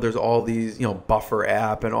 because there's all these Buffer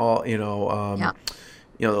app and all a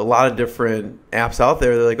lot of different apps out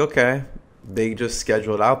there. They're like, okay, they just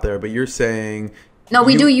schedule it out there, but you're saying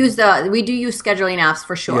we do use scheduling apps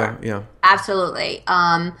for sure. Yeah, absolutely.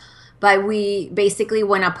 But we basically,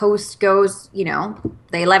 when a post goes, the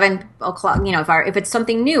 11 o'clock, if it's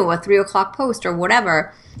something new, a 3 o'clock post or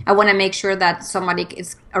whatever, I want to make sure that somebody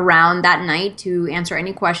is around that night to answer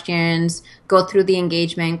any questions, go through the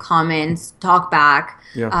engagement, comments, talk back,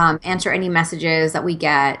 answer any messages that we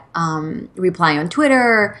get, reply on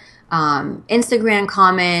Twitter, Instagram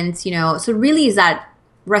comments, So really is that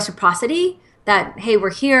reciprocity. That, hey,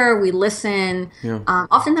 we're here, we listen.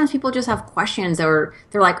 Oftentimes people just have questions, or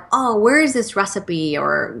they're like, oh, where is this recipe?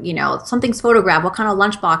 Or, something's photographed. What kind of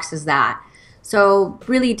lunchbox is that? So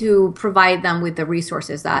really to provide them with the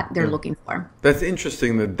resources that they're looking for. That's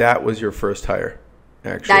interesting that was your first hire,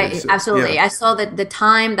 actually. Absolutely. I saw that the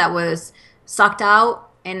time that was sucked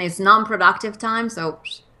out, and it's non-productive time, so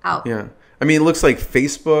out. Yeah. It looks like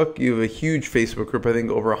Facebook, you have a huge Facebook group, I think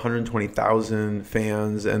over 120,000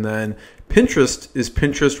 fans. And then Pinterest, is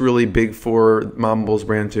Pinterest really big for Momables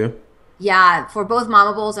brand too? Yeah, for both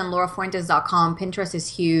Momables and LauraFuentes.com, Pinterest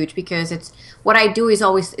is huge, because what I do is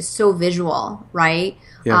so visual, right?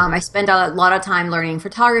 I spend a lot of time learning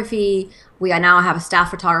photography. I now have a staff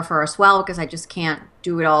photographer as well, because I just can't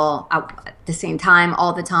do it all at the same time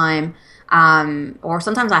all the time. Or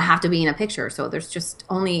sometimes I have to be in a picture. So there's just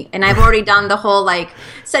and I've already done the whole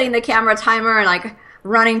setting the camera timer and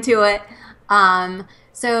running to it.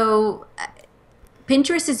 So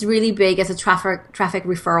Pinterest is really big as a traffic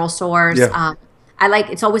referral source.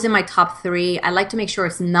 It's always in my top 3. I like to make sure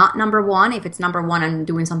it's not number 1. If it's number 1, I'm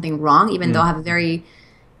doing something wrong, even though I have a very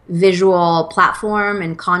visual platform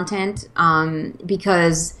and content,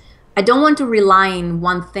 because I don't want to rely on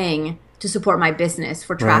one thing to support my business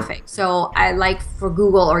for traffic. So I like for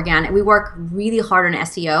Google organic. We work really hard on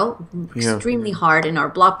SEO, extremely hard in our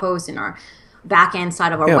blog posts, in our back end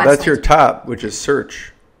side of our website. That's your top, which is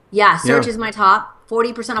search. Yeah, search is my top.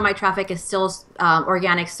 40% of my traffic is still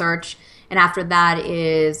organic search. And after that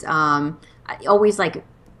is always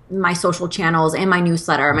my social channels and my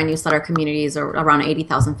newsletter. My newsletter communities are around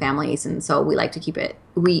 80,000 families. And so we like to keep it,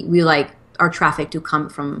 we like our traffic to come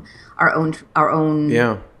from our own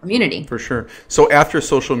community. For sure. So after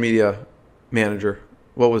social media manager,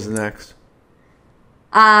 what was next?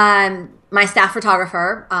 My staff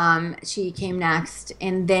photographer, she came next.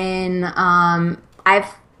 And then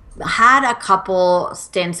I've had a couple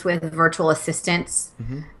stints with virtual assistants.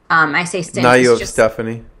 I say stints. Now you have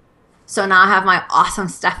Stephanie. So now I have my awesome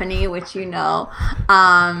Stephanie, which you know.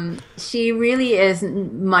 She really is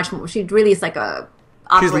much more. She really is like a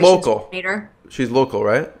She's local. Coordinator. She's local,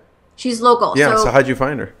 right? She's local. Yeah. So how'd you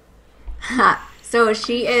find her? So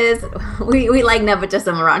she is. We like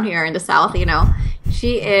nepotism around here in the South. You know,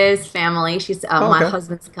 she is family. She's my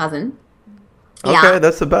husband's cousin. Okay, yeah.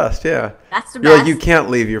 That's the best. Yeah, that's the You're best. Like, you can't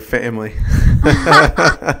leave your family.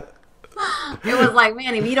 It was like,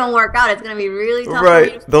 man, if you don't work out, it's gonna be really tough.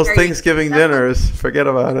 Right. Those Thanksgiving dinners, forget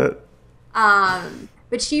about it.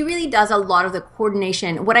 But she really does a lot of the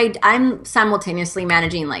coordination. I'm simultaneously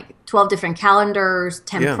managing like 12 different calendars,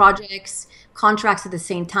 10 projects, contracts at the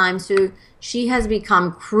same time. So she has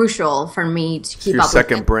become crucial for me to keep up with your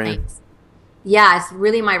second brain. Things. Yeah, it's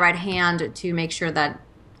really my right hand to make sure that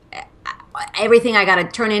everything I got to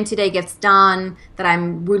turn in today gets done. That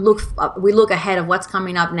we look ahead of what's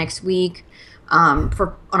coming up next week.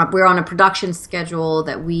 We're on a production schedule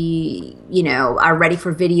that we, are ready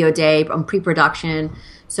for video day on pre-production.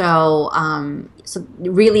 So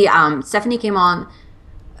really, Stephanie came on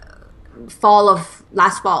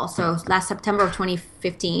last fall. So last September of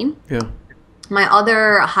 2015. Yeah. My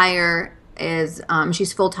other hire is,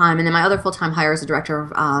 she's full-time. And then my other full-time hire is the director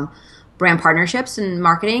of brand partnerships and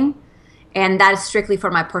marketing. And that is strictly for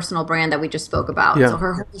my personal brand that we just spoke about. Yeah. So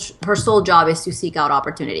her sole job is to seek out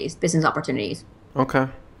business opportunities. Okay.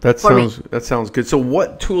 That sounds good. So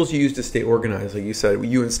what tools do you use to stay organized? Like you said,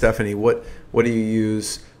 you and Stephanie, what do you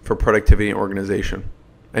use for productivity and organization?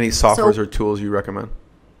 Any softwares or tools you recommend?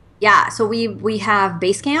 Yeah. So we have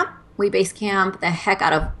Basecamp. We Basecamp the heck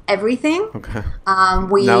out of everything. Okay. Now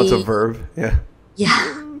it's a verb. Yeah.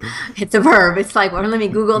 Yeah. It's a verb. It's like, well, let me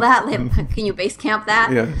Google that. Can you Basecamp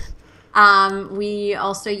that? Yeah. We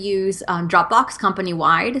also use Dropbox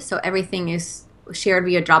company-wide, so everything is shared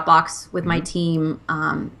via Dropbox with my team.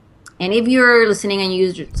 And if you're listening and you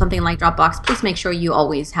use something like Dropbox, please make sure you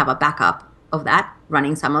always have a backup of that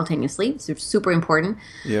running simultaneously. It's super important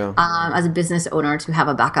as a business owner to have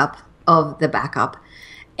a backup of the backup.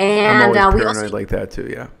 And I'm always paranoid like that too,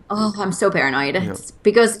 yeah. Oh, I'm so paranoid. Yeah.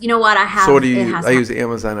 Because you know what? So what do you use? I use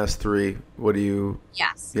Amazon S3. What do you...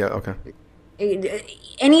 Yes. Yeah, okay.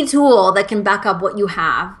 Any tool that can back up what you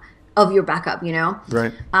have of your backup,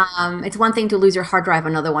 Right. It's one thing to lose your hard drive,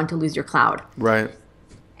 another one to lose your cloud. Right.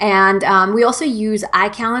 And we also use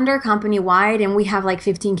iCalendar company-wide, and we have like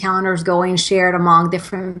 15 calendars going shared among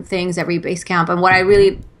different things every Basecamp. And what I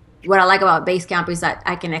like about Basecamp is that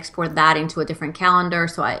I can export that into a different calendar,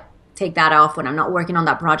 so I take that off when I'm not working on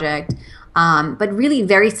that project. But really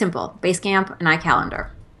very simple, Basecamp and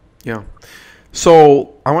iCalendar. Yeah.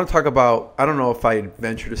 So I want to talk about, I don't know if I'd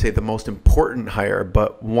venture to say the most important hire,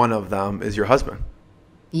 but one of them is your husband.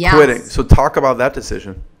 Yes. Quitting. So talk about that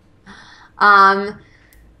decision. So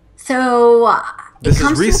this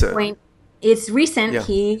is recent. It's recent. Yeah.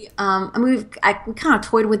 We kind of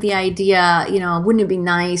toyed with the idea, wouldn't it be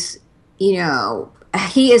nice, he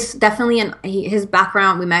is definitely his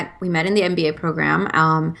background, we met in the MBA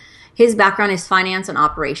program. His background is finance and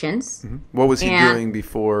operations. Mm-hmm. What was he doing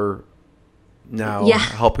before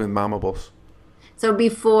helping with Momables? So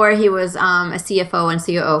before he was a CFO and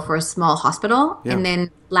COO for a small hospital. Yeah. And then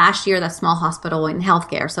last year, that small hospital in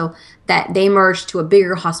healthcare. So that they merged to a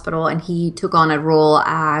bigger hospital, and he took on a role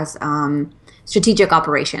as strategic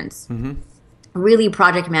operations. Mm-hmm. Really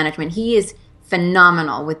project management. He is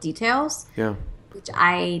phenomenal with details. Yeah. Which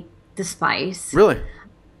I despise. Really?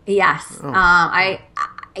 Yes. Oh.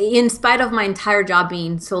 In spite of my entire job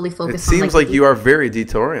being solely focused on... It seems like you are very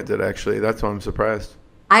detail-oriented, actually. That's why I'm surprised.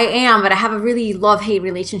 I am, but I have a really love-hate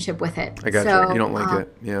relationship with it. I got you. You don't like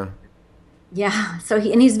it. Yeah. Yeah. So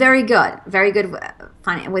he's very good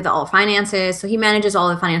with all finances. So he manages all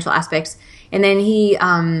the financial aspects. And then he,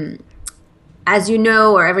 as you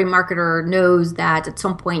know, or every marketer knows, that at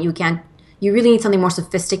some point you really need something more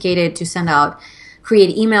sophisticated to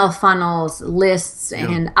create email funnels, lists. Yeah.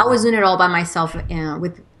 And I was doing it all by myself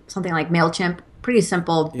with something like MailChimp. Pretty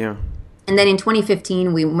simple. Yeah. And then in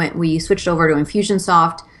 2015, we switched over to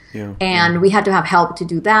Infusionsoft, and we had to have help to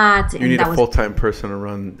do that. You need a full-time person to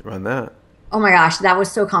run that. Oh my gosh, that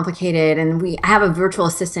was so complicated. And I have a virtual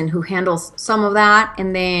assistant who handles some of that.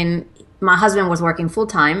 And then my husband was working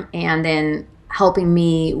full-time and then helping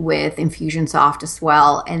me with Infusionsoft as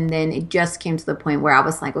well. And then it just came to the point where I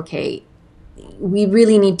was like, okay, we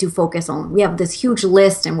really need to focus on, we have this huge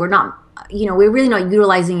list and we're really not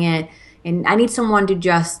utilizing it. And I need someone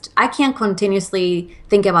to I can't continuously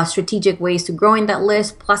think about strategic ways to growing that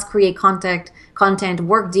list, plus create content,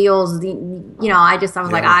 work deals. I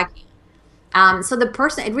was like, I can't. So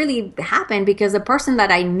it really happened because the person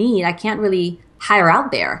that I need, I can't really hire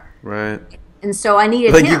out there. Right. And so I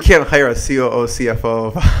needed like him. you can't hire a COO, CFO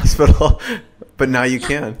of a hospital, but now you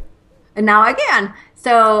can. And now I can.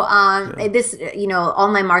 So this,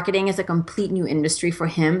 online marketing is a complete new industry for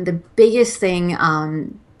him. The biggest thing,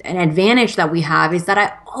 an advantage that we have is that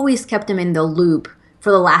I always kept him in the loop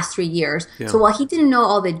for the last 3 years. Yeah. So while he didn't know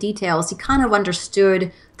all the details, he kind of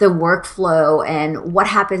understood the workflow and what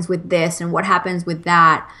happens with this and what happens with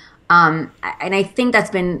that. And I think that's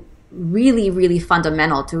been really, really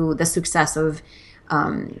fundamental to the success of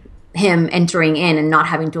him entering in and not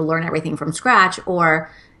having to learn everything from scratch, or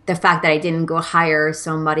the fact that I didn't go hire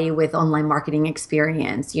somebody with online marketing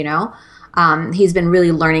experience. He's been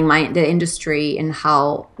really learning the industry and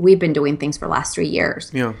how we've been doing things for the last 3 years.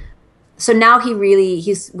 Yeah. So now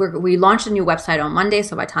we launched a new website on Monday.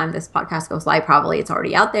 So by the time this podcast goes live, probably it's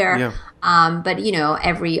already out there. Yeah. But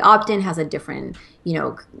every opt-in has a different,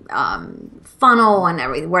 funnel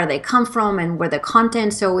and where they come from and where the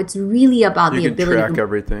content. So it's really about the ability to track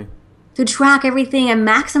everything. To track everything and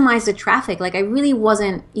maximize the traffic. Like I really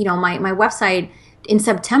wasn't, my website in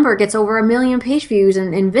September gets over 1 million page views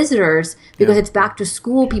and visitors because it's back to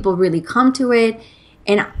school. People really come to it.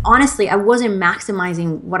 And honestly, I wasn't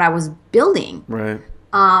maximizing what I was building. Right.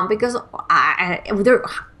 Because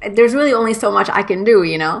there's really only so much I can do,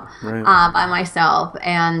 right. By myself.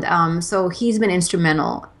 And so he's been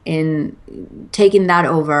instrumental in taking that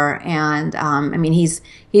over. And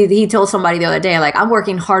he told somebody the other day, like, I'm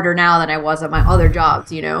working harder now than I was at my other jobs,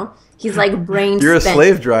 He's like brain You're spent. A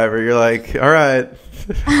slave driver. You're like, all right.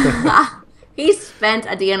 He's spent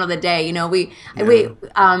at the end of the day.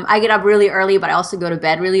 I get up really early, but I also go to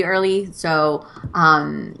bed really early. So,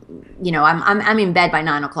 I'm in bed by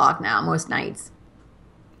 9 o'clock now most nights.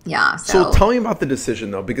 Yeah. So tell me about the decision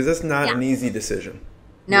though, because that's not an easy decision.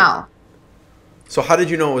 No. So how did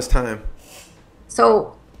you know it was time?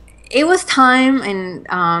 So it was time, and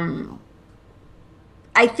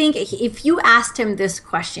I think if you asked him this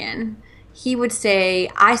question, he would say,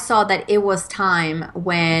 I saw that it was time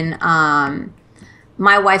when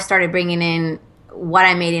my wife started bringing in what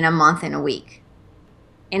I made in a month and a week.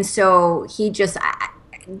 And so he said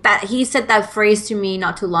that phrase to me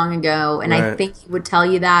not too long ago, and right. I think he would tell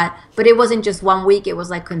you that. But it wasn't just 1 week; it was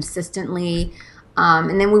like consistently.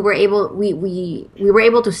 And then we were able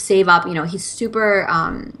to save up. He's super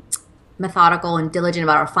methodical and diligent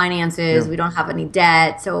about our finances. Yeah. We don't have any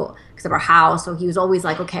debt, so except our house. So he was always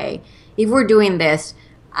like, okay, if we're doing this,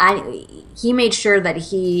 he made sure that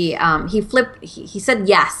he said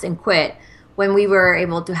yes and quit when we were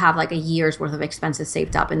able to have like a year's worth of expenses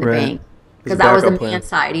saved up in the bank. Because that was the man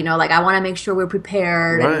side, like I want to make sure we're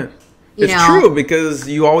prepared. Right. And, it's true, because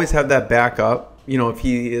you always have that backup, if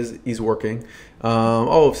he's working.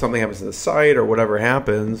 If something happens to the site or whatever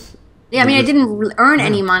happens. Yeah, I didn't earn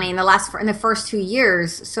any money in the first 2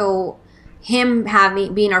 years. So him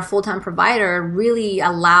being our full-time provider really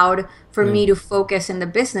allowed for me to focus in the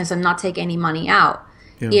business and not take any money out.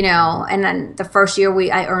 Yeah. And then the first year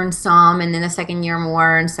I earned some, and then the second year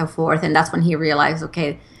more, and so forth. And that's when he realized,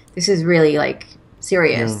 okay, this is really like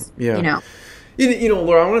serious. Yeah.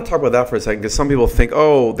 Laura, I want to talk about that for a second, because some people think,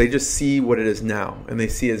 they just see what it is now and they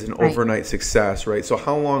see it as an overnight success, right? So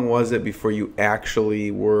how long was it before you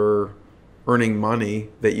actually were earning money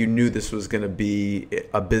that you knew this was going to be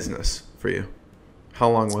a business for you? How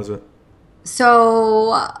long was it?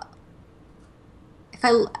 So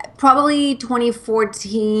probably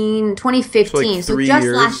 2014, 2015. So just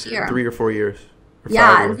last year. 3 or 4 years.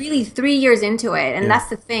 Yeah, really 3 years into it. And that's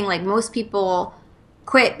the thing. Like, most people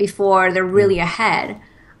quit before they're really ahead.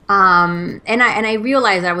 And I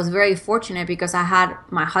realized I was very fortunate because I had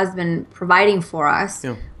my husband providing for us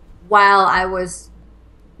while I was,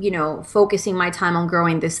 focusing my time on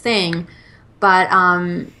growing this thing. But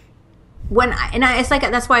it's like,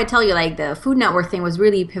 that's why I tell you, like, the Food Network thing was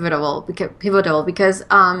really pivotal because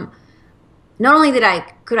not only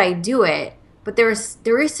could I do it, but there is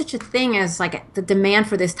such a thing as like the demand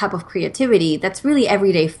for this type of creativity that's really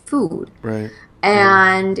everyday food. Right.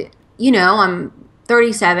 And, I'm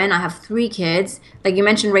 37. I have 3 kids. Like you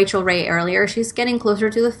mentioned Rachel Ray earlier, she's getting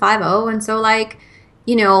closer to the 50. And so, like,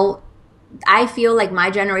 I feel like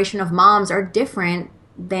my generation of moms are different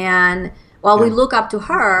than, we look up to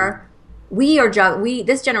her.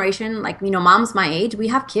 This generation, like, moms my age, we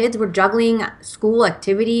have kids, we're juggling school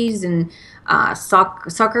activities and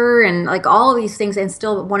soccer and like all of these things, and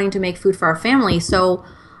still wanting to make food for our family. So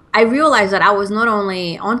I realized that I was not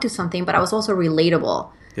only onto something, but I was also relatable.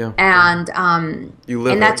 Yeah. And you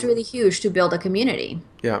live that's really huge to build a community.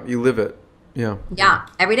 Yeah, you live it. Yeah. Yeah,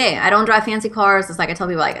 every day. I don't drive fancy cars. It's like I tell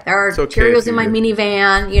people, like, there are Cheerios in my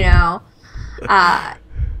minivan,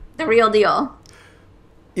 the real deal.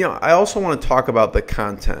 I also want to talk about the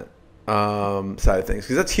content side of things,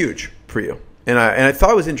 because that's huge for you. And I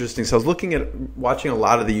thought it was interesting. So I was watching a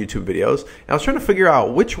lot of the YouTube videos, and I was trying to figure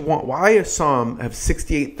out why some have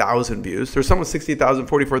 68,000 views. There's some with 68,000,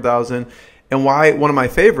 44,000, and why one of my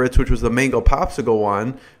favorites, which was the mango popsicle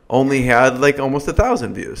one, only had like almost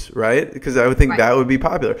 1,000 views, right? Because I would think that would be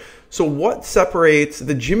popular. So what separates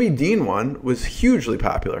the Jimmy Dean one was hugely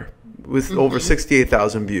popular with over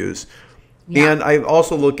 68,000 views. Yeah. And I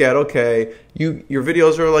also look at, okay, your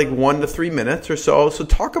videos are like 1 to 3 minutes or so. So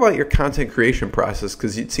talk about your content creation process,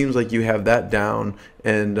 because it seems like you have that down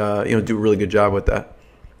and do a really good job with that.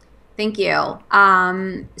 Thank you.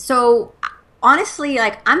 So honestly,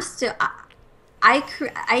 like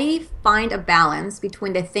I find a balance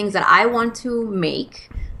between the things that I want to make,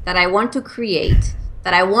 that I want to create,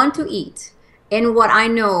 that I want to eat, and what I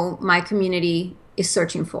know my community is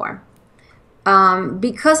searching for.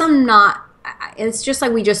 Because it's just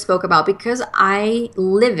like we just spoke about, because I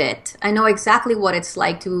live it. I know exactly what it's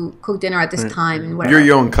like to cook dinner at this time and whatever. You're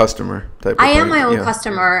your own customer type of I am thing. my own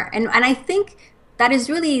customer. And I think that is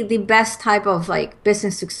really the best type of like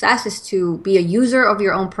business success, is to be a user of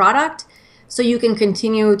your own product so you can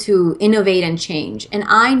continue to innovate and change. And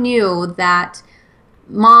I knew that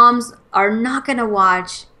moms are not going to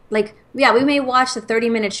watch, like, yeah, we may watch the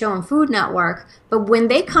 30-minute show on Food Network, but when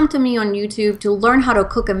they come to me on YouTube to learn how to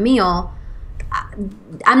cook a meal,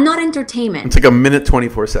 I'm not entertainment. It's like a minute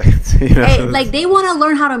 24 seconds. Like they want to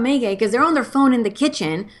learn how to make it because they're on their phone in the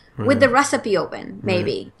kitchen with the recipe open,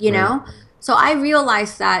 maybe, you know? So I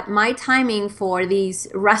realized that my timing for these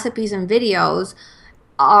recipes and videos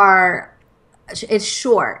it's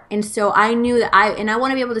short. And so I knew that I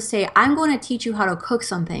want to be able to say, I'm going to teach you how to cook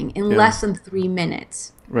something in less than 3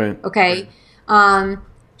 minutes. Right. Okay.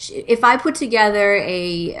 If I put together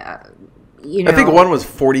I think one was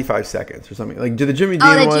 45 seconds or something. Like, did the Jimmy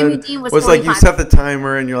Dean one? Jimmy Dean was like you set the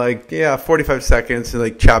timer and you're like, 45 seconds, and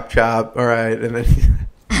like chop, all right, and then.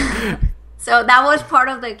 So that was part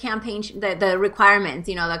of the campaign, the requirements.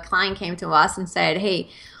 The client came to us and said, "Hey,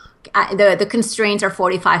 the constraints are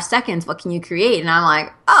 45 seconds. What can you create?" And I'm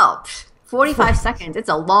like, 45 seconds. It's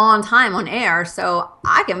a long time on air, so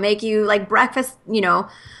I can make you like breakfast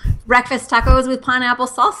tacos with pineapple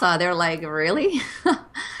salsa. They're like, really?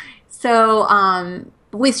 So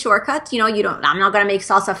with shortcuts, I'm not going to make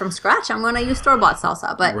salsa from scratch. I'm going to use store-bought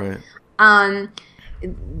salsa. But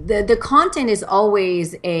the content is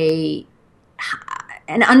always you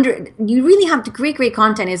really have to create great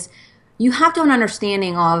content. You have to have an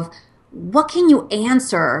understanding of what can you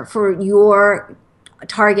answer for your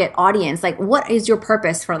target audience. Like, what is your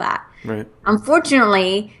purpose for that? Right.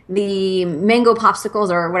 Unfortunately, the mango popsicles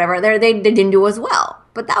or whatever, they didn't do as well.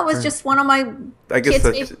 But that was just one of my kids'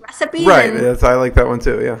 favorite recipes. Right. I like that one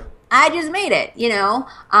too. Yeah. I just made it.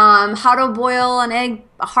 How to boil an egg,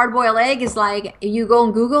 a hard-boiled egg is like, you go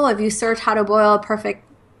on Google, if you search how to boil a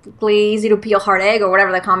perfectly easy to peel hard egg or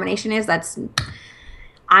whatever the combination is,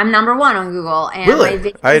 I'm number one on Google, and my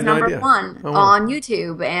video is number one on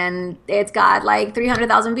YouTube, and it's got like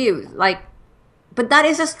 300,000 views. But that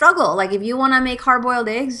is a struggle. Like, if you want to make hard-boiled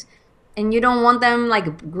eggs and you don't want them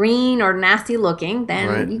like green or nasty looking,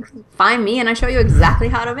 then you can find me and I show you exactly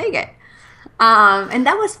how to make it. And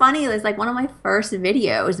that was funny. It was like one of my first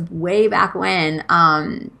videos way back when.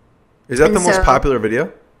 Is that the most popular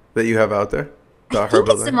video that you have out there? I think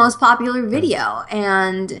it's the most popular video.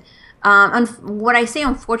 And what I say,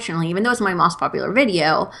 unfortunately, even though it's my most popular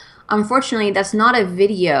video, unfortunately, that's not a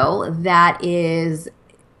video that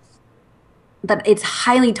it's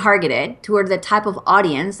highly targeted toward the type of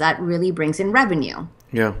audience that really brings in revenue.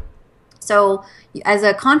 Yeah. So as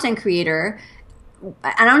a content creator,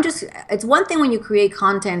 it's one thing when you create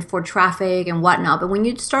content for traffic and whatnot, but when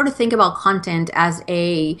you start to think about content as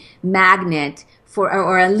a magnet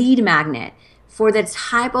or a lead magnet for the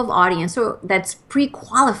type of audience, so that's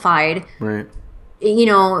pre-qualified, right?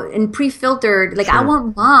 And pre-filtered. Like, I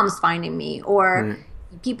want moms finding me, or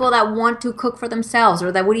people that want to cook for themselves,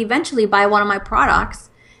 or that would eventually buy one of my products.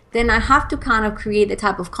 Then I have to kind of create the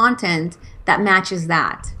type of content that matches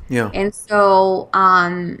that. Yeah. And so,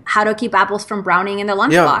 how to keep apples from browning in the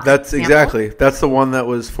lunchbox. Yeah, that's exactly. That's the one that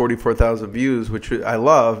was 44,000 views, which I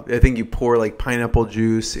love. I think you pour like pineapple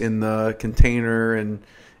juice in the container and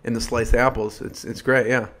in the sliced apples. It's great.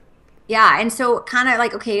 Yeah. Yeah, and so kind of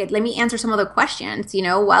like, okay, let me answer some of the questions.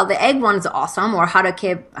 While the egg one is awesome, or how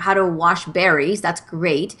to wash berries, that's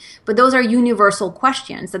great. But those are universal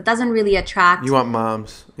questions that doesn't really attract. You want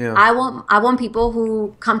moms, yeah. I want people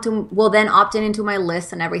who will then opt into my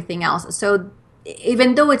list and everything else. So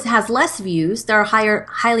even though it has less views, there are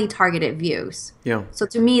highly targeted views. Yeah. So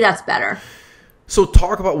to me, that's better. So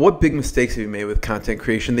talk about what big mistakes have you made with content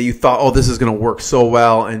creation that you thought, oh, this is going to work so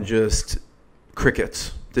well, and just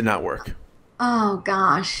crickets, did not work? Oh,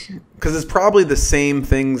 gosh. Because it's probably the same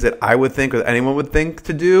things that I would think or anyone would think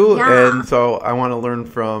to do. Yeah. And so I want to learn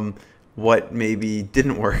from what maybe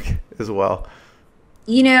didn't work as well.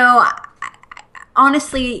 You know,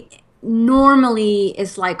 honestly, normally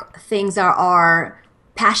it's like things that are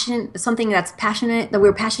passionate, something that's passionate, that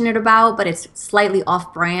we're passionate about, but it's slightly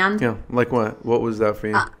off-brand. Yeah, like what? What was that for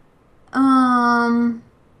you?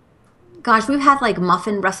 Gosh, we've had like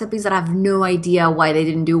muffin recipes that I have no idea why they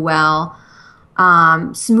didn't do well.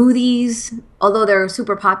 Smoothies, although they're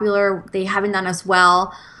super popular, they haven't done as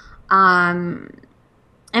well. I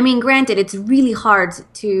mean, granted, it's really hard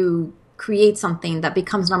to create something that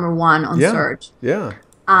becomes number one on search. Yeah.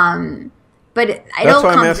 But that's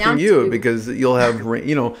why I'm asking you, because you'll have,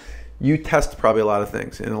 you know, you test probably a lot of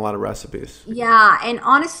things and a lot of recipes. Yeah, and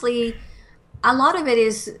honestly, a lot of it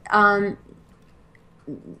is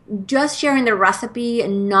just sharing the recipe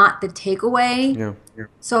and not the takeaway. Yeah.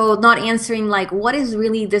 So not answering like, what is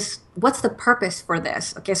really this? What's the purpose for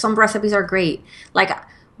this? Okay, some recipes are great. Like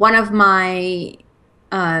one of the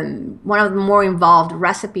more involved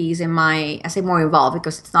recipes in my, I say more involved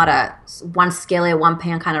because it's not a one skillet, one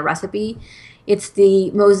pan kind of recipe. It's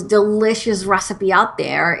the most delicious recipe out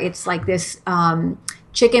there. It's like this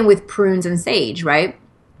chicken with prunes and sage, right?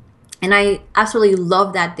 And I absolutely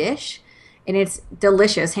love that dish. And it's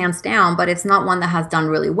delicious, hands down, but it's not one that has done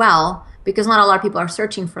really well because not a lot of people are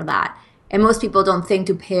searching for that. And most people don't think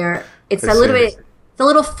to pair. It's a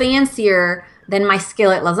little fancier than my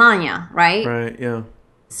skillet lasagna, right? Right, yeah.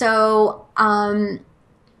 So,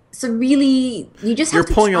 so really, you just have to.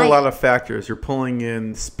 You're pulling in a lot of factors. You're pulling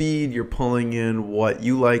in speed. You're pulling in what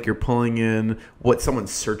you like. You're pulling in what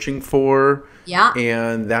someone's searching for. Yeah.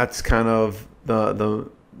 And that's kind of the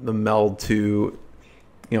meld to,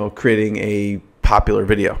 you know, creating a popular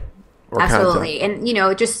video or absolutely content. And you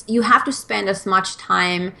know, just you have to spend as much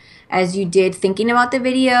time as you did thinking about the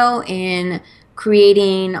video and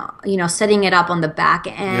creating, you know, setting it up on the back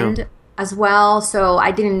end as well. So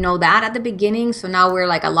I didn't know that at the beginning. So now we're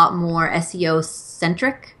like a lot more SEO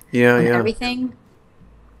centric on everything.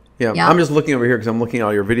 Yeah, I'm just looking over here because I'm looking at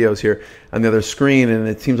all your videos here on the other screen, and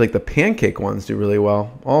it seems like the pancake ones do really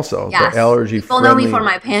well also. Yes. The allergy-friendly. People know me for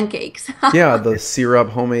my pancakes. Yeah, the syrup,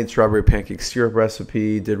 homemade strawberry pancake syrup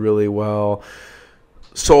recipe did really well.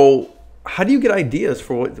 So how do you get ideas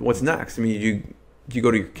for what's next? I mean, do you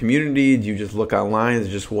go to your community? Do you just look online? Is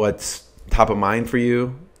it just what's top of mind for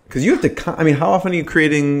you? Because you have to, I mean, how often are you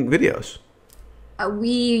creating videos?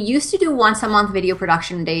 We used to do once a month video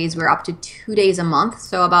production days. We're up to 2 days a month.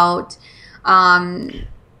 So about, on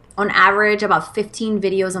average, about 15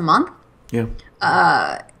 videos a month. Yeah.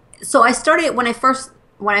 So I started, when I first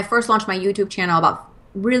launched my YouTube channel about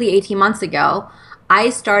really 18 months ago,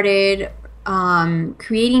 I started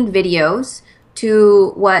creating videos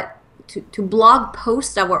to blog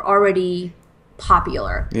posts that were already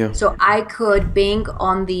popular. Yeah. So I could bank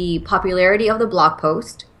on the popularity of the blog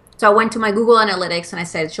post. So I went to my Google Analytics and I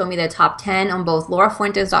said, show me the top 10 on both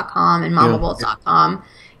LauraFuentes.com and Momables.com.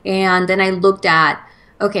 And then I looked at,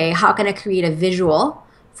 okay, how can I create a visual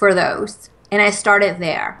for those? And I started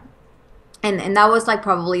there. And that was like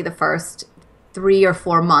probably the first 3 or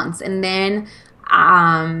 4 months. And then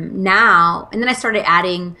then I started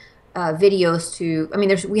adding videos to, I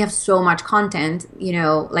mean, we have so much content, you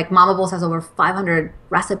know, like Momables has over 500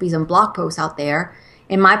 recipes and blog posts out there.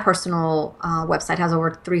 And my personal website has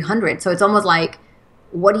over 300. So it's almost like,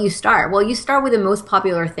 what do you start? Well, you start with the most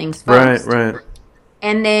popular things first. Right.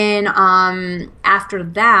 And then after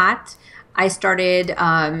that, I started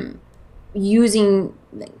using,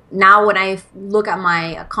 now when I look at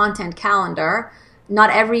my content calendar, not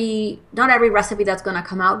every recipe that's going to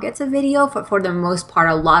come out gets a video. For the most part,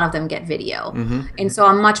 a lot of them get video. Mm-hmm. And so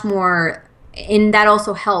I'm much more, and that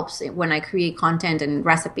also helps when I create content and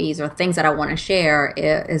recipes or things that I want to share,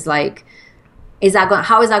 is like,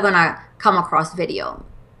 how is that going to come across video?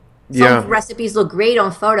 Some recipes look great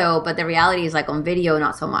on photo, but the reality is like on video,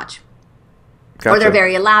 not so much. Gotcha. Or they're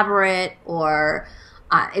very elaborate, or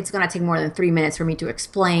it's going to take more than 3 minutes for me to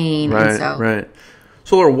explain. Right.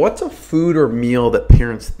 So Laura, what's a food or meal that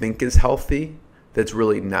parents think is healthy that's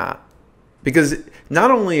really not? Because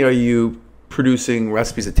not only are you producing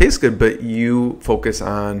recipes that taste good, but you focus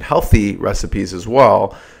on healthy recipes as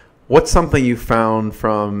well. What's something you found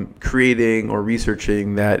from creating or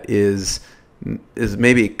researching that is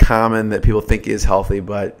maybe common that people think is healthy,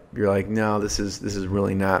 but you're like, no, this is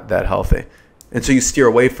really not that healthy, and so you steer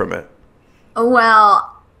away from it?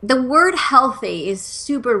 Well, the word healthy is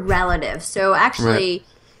super relative. So actually,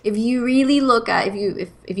 if you really look at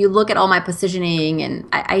if you look at all my positioning, and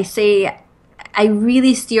I say I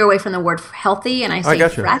really steer away from the word healthy, and I say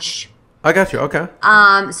fresh. I got you. Okay.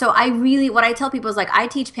 So what I tell people is like, I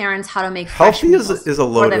teach parents how to make healthy fresh meals is a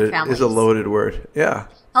loaded word. Yeah.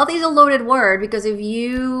 Healthy is a loaded word because if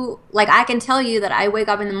you like, I can tell you that I wake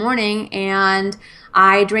up in the morning and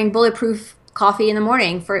I drink bulletproof coffee in the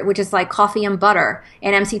morning which is like coffee and butter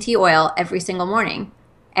and MCT oil every single morning.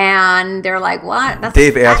 And they're like, what? That's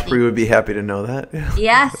Dave Asprey would be happy to know that. Yeah.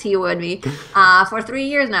 Yes, he would be. For 3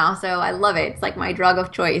 years now, so I love it. It's like my drug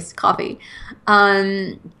of choice, coffee.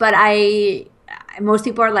 But most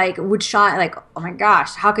people are like, would shot like, oh my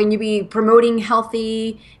gosh, how can you be promoting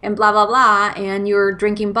healthy and blah, blah, blah, and you're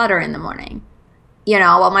drinking butter in the morning?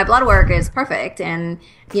 Well, my blood work is perfect, and,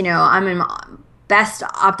 I'm in best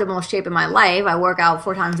optimal shape in my life. I work out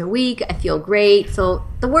 4 times a week. I feel great. So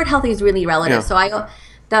the word healthy is really relative. Yeah. So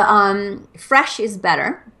the fresh is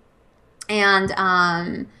better.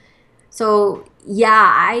 And so,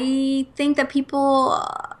 yeah, I think that people...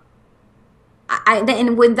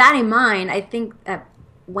 and with that in mind, I think that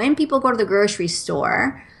when people go to the grocery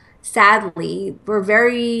store, sadly, we're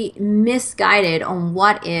very misguided on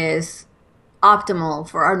what is optimal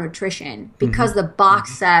for our nutrition because the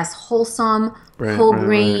box says wholesome, whole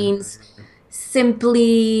grains,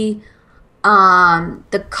 simply,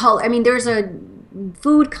 the color. I mean,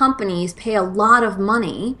 food companies pay a lot of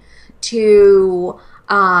money to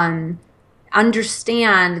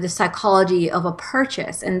understand the psychology of a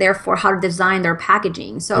purchase and therefore how to design their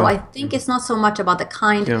packaging. So I think it's not so much about the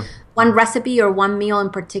one recipe or one meal in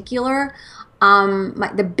particular.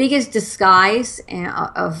 The biggest disguise in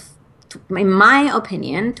my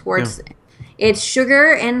opinion, towards it's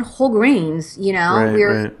sugar and whole grains.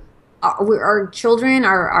 Our children,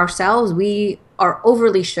 ourselves, we are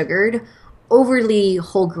overly sugared, overly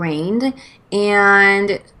whole grained,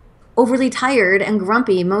 and overly tired and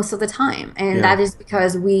grumpy most of the time, and that is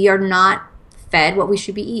because we are not fed what we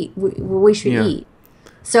should eat.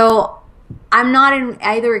 So I'm not in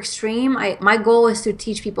either extreme. My goal is to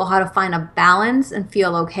teach people how to find a balance and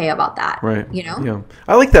feel okay about that. Right. Yeah.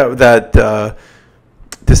 I like that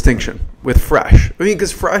distinction with fresh. I mean,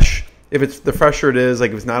 because fresh, the fresher it is,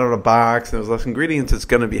 like if it's not in a box and there's less ingredients, it's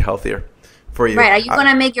going to be healthier for you. Right. Are you going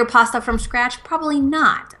to make your pasta from scratch? Probably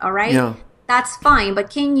not. All right. Yeah. That's fine,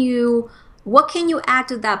 but what can you add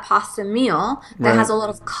to that pasta meal that has a lot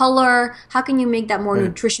of color? How can you make that more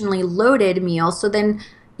nutritionally loaded meal so then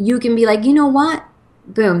you can be like, you know what?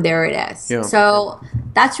 Boom, there it is. Yeah. So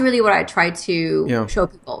that's really what I try to show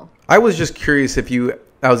people. I was just curious if you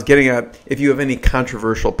have any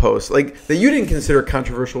controversial posts, like that you didn't consider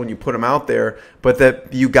controversial when you put them out there, but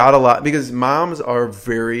that you got a lot, because some moms are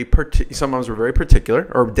very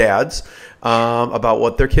particular, or dads, about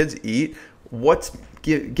what their kids eat. What's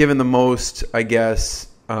given the most, I guess,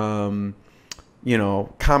 commentary,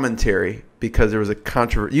 because there was a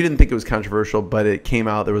controversy. You didn't think it was controversial, but it came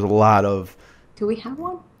out. There was a lot of. Do we have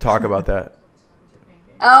one? Talk about that.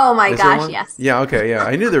 Oh my gosh, yes. Yeah, okay, yeah.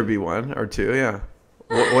 I knew there'd be one or two, yeah.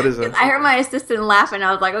 What is it? I heard my assistant laugh, and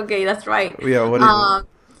I was like, okay, that's right. Yeah, what is it?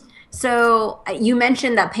 So you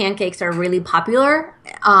mentioned that pancakes are really popular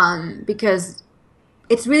because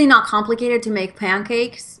it's really not complicated to make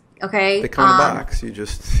pancakes. Okay. They come in a box. You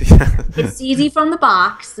just. It's easy from the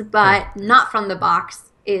box, but not from the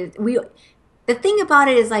box. The thing about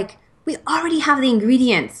it is, like, we already have the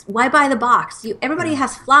ingredients. Why buy the box? Everybody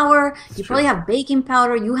has flour. You probably have baking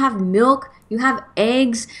powder. You have milk. You have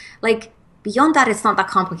eggs. Like, beyond that, it's not that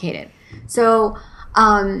complicated. So,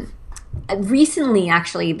 recently,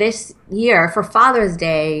 actually, this year for Father's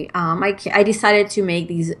Day, I decided to make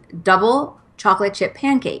these double chocolate chip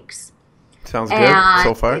pancakes. Sounds good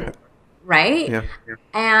so far. Right? Yeah.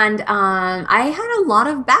 And I had a lot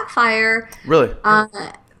of backfire. Really?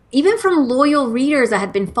 Even from loyal readers that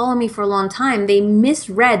had been following me for a long time. They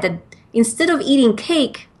misread that instead of eating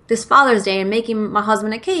cake this Father's Day and making my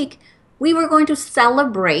husband a cake, we were going to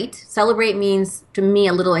celebrate. Celebrate means, to me,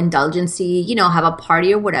 a little indulgency, have a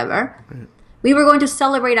party or whatever. Right. We were going to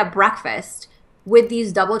celebrate at breakfast with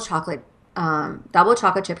these double chocolate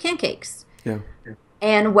chip pancakes. Yeah.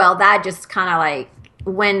 And, well, that just kind of, like,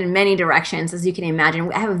 went in many directions, as you can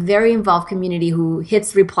imagine. I have a very involved community who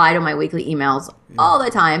hits reply to my weekly emails all the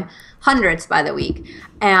time, hundreds by the week.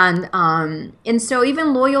 And so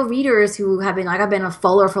even loyal readers who have been like, I've been a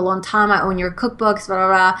follower for a long time, I own your cookbooks, blah, blah,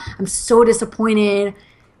 blah. I'm so disappointed.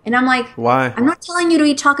 And I'm like, why? I'm not telling you to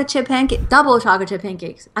eat double chocolate chip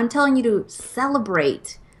pancakes. I'm telling you to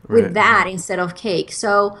celebrate with that instead of cake.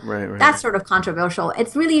 So that's sort of controversial.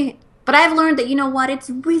 It's really But I've learned that, you know what, it's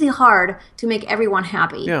really hard to make everyone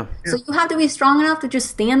happy. Yeah. So you have to be strong enough to just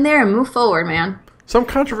stand there and move forward, man. Some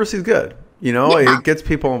controversy is good. It gets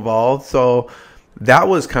people involved. So that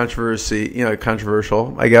was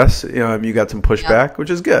controversial, I guess. You got some pushback, which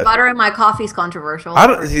is good. Butter in my coffee is controversial.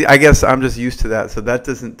 I guess I'm just used to that. So that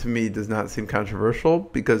to me does not seem controversial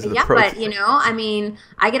because of the protein. But,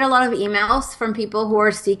 I get a lot of emails from people who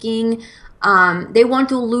are seeking, they want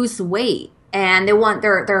to lose weight. And they want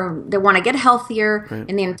they want to get healthier, right.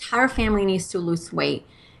 And the entire family needs to lose weight,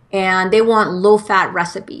 and they want low fat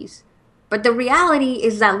recipes. But the reality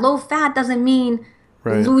is that low fat doesn't mean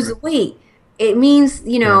lose weight. It means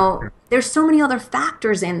there's so many other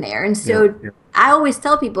factors in there, and so I always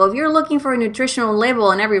tell people, if you're looking for a nutritional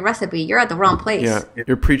label in every recipe, you're at the wrong place. Yeah,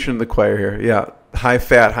 you're preaching to the choir here. Yeah, high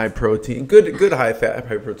fat, high protein, good high fat,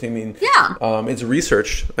 high protein. It's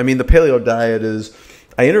research. I mean, the paleo diet is.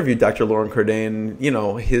 I interviewed Dr. Lauren Cordain.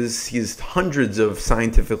 He's hundreds of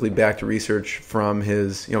scientifically backed research from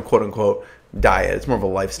his, quote unquote diet. It's more of a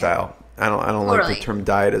lifestyle. I don't like the term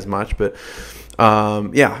diet as much, but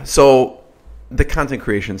So the content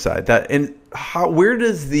creation side,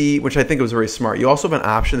 which I think was very smart. You also have an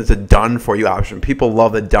option. It's a done for you option. People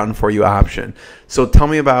love the done for you option. So tell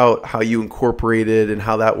me about how you incorporated and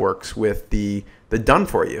how that works with the done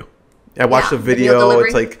for you. I watched the video.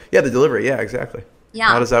 It's like the delivery. Yeah, exactly. Yeah.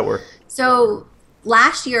 How does that work? So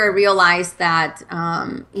last year I realized that,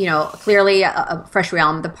 clearly Fresh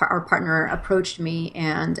Realm, our partner, approached me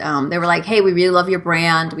and they were like, hey, we really love your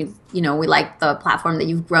brand. We like the platform that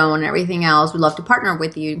you've grown and everything else. We'd love to partner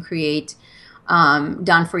with you and create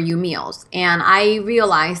done for you meals. And I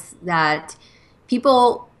realized that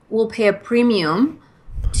people will pay a premium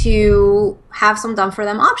to have some done for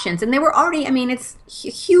them options. And they were already, it's a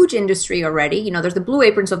huge industry already. There's the Blue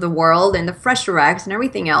Aprons of the world and the Fresh Directs and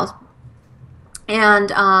everything else. And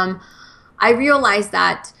I realized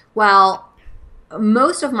that while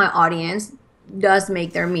most of my audience does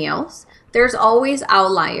make their meals, there's always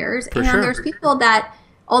outliers. There's people that,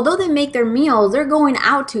 although they make their meals, they're going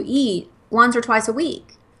out to eat once or twice a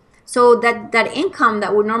week. So that income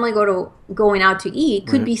that would normally go to going out to eat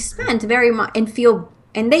could be spent very much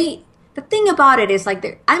the thing about it is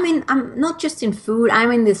I'm not just in food,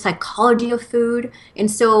 I'm in the psychology of food.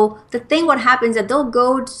 And so what happens is that they'll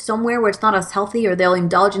go somewhere where it's not as healthy, or they'll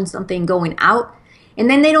indulge in something going out, and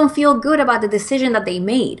then they don't feel good about the decision that they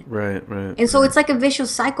made. Right. And so it's like a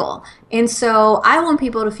vicious cycle. And so I want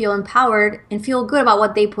people to feel empowered and feel good about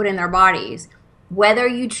what they put in their bodies. Whether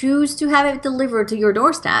you choose to have it delivered to your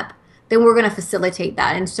doorstep, then we're going to facilitate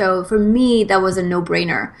that. And so for me, that was a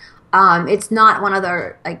no-brainer. It's not one of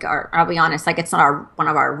I'll be honest, it's not one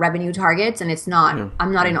of our revenue targets, and it's not,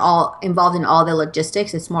 I'm not involved in all the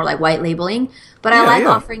logistics. It's more like white labeling, but I like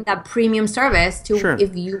offering that premium service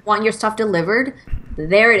if you want your stuff delivered,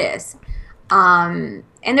 there it is. And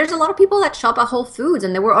there's a lot of people that shop at Whole Foods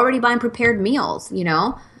and they were already buying prepared meals,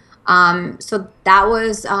 So that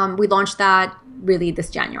was, we launched that really this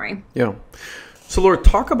January. Yeah. So Laura,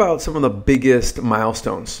 talk about some of the biggest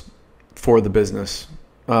milestones for the business.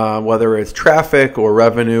 Whether it's traffic or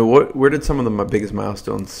revenue, where did some of the biggest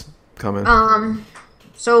milestones come in?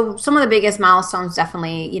 So some of the biggest milestones,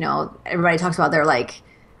 definitely, everybody talks about their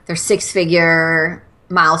 6-figure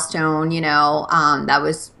milestone, that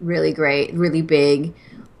was really great, really big.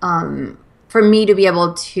 For me to be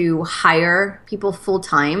able to hire people full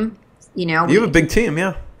time, You have a big team,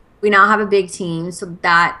 yeah. We now have a big team, so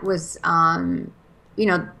that was, that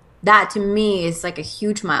to me is like a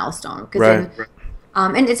huge milestone. Right.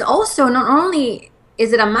 And it's also, not only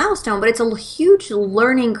is it a milestone, but it's a huge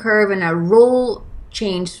learning curve and a role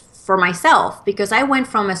change for myself, because I went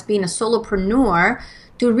from as being a solopreneur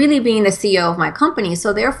to really being the CEO of my company.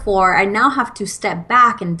 So therefore, I now have to step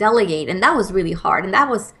back and delegate, and that was really hard. And that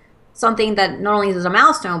was something that not only is a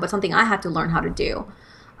milestone, but something I had to learn how to do.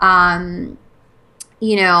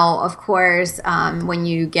 Of course, when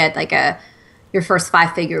you get your first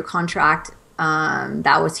 5-figure contract,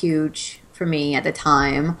 that was huge for me at the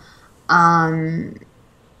time.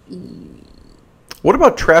 What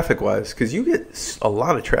about traffic-wise? Because you get a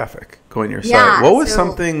lot of traffic going to your site. What was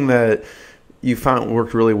something that you found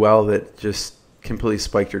worked really well that just completely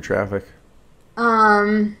spiked your traffic?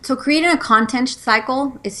 So creating a content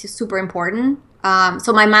cycle is super important.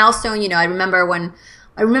 So my milestone, I remember when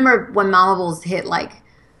Momables hit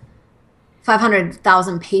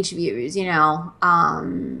 500,000 page views,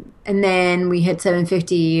 and then we hit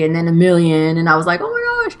 750 and then 1 million, and I was like, oh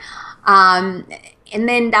my gosh. And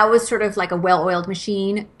then that was sort of like a well-oiled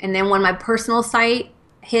machine. And then when my personal site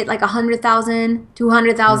hit 100,000,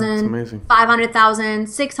 200,000, 500,000,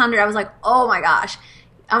 600, I was like, oh my gosh.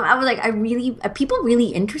 I was like, are people really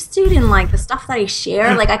interested in like the stuff that I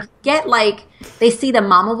share? Like I get like, they see the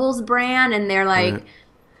Momables brand and they're like,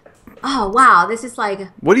 oh wow, this is like.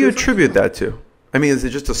 What do you attribute that to? I mean, is it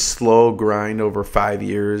just a slow grind over 5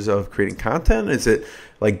 years of creating content? Is it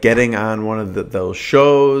like getting on one of those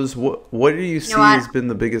shows? What do you see has been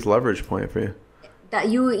the biggest leverage point for you? That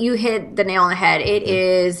you hit the nail on the head. It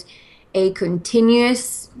is a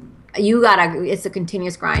continuous. It's a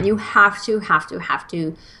continuous grind. You have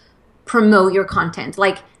to promote your content.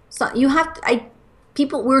 Like so,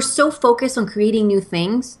 we're so focused on creating new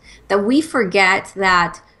things that we forget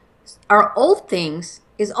that our old things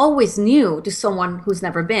is always new to someone who's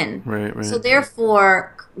never been. Right. So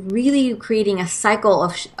therefore, really creating a cycle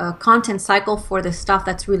of a content cycle for the stuff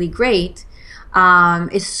that's really great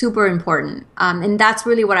is super important. And that's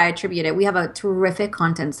really what I attribute it. We have a terrific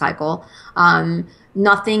content cycle.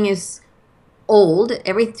 Nothing is old.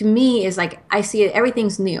 To me is like, I see it,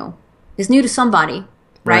 everything's new. It's new to somebody,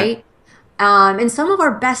 right? And some of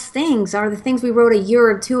our best things are the things we wrote a year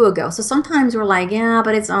or two ago. So sometimes we're like, yeah,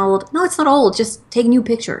 but it's old. No, it's not old. Just take new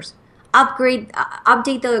pictures. Update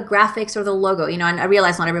the graphics or the logo. You know, and I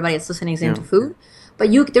realize not everybody that's listening is into food. But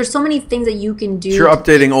there's so many things that you can do. So you're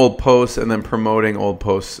updating old posts and then promoting old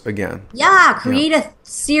posts again. Yeah, create a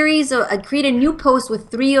series of create a new post with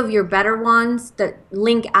 3 of your better ones that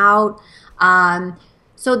link out.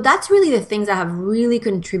 So that's really the things that have really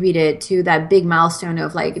contributed to that big milestone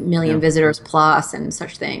of like 1 million visitors plus and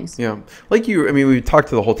such things. Yeah, like we talked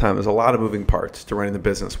to the whole time. There's a lot of moving parts to running the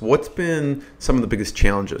business. What's been some of the biggest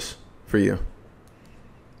challenges for you?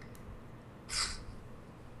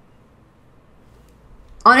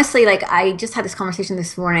 Honestly, like I just had this conversation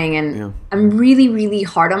this morning and I'm really, really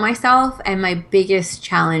hard on myself. And my biggest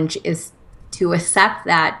challenge is to accept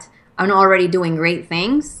that I'm already doing great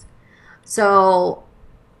things. So,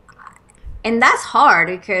 and that's hard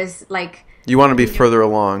because like. You want to be further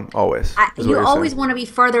along always. You always want to be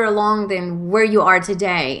further along than where you are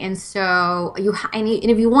today. And so and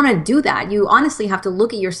if you want to do that, you honestly have to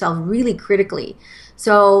look at yourself really critically.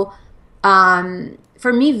 So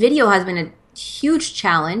for me, video has been a huge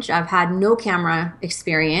challenge. I've had no camera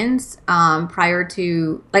experience prior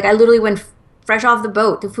to, like I literally went fresh off the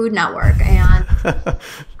boat to Food Network, and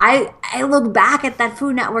I look back at that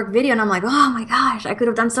Food Network video and I'm like, oh my gosh, I could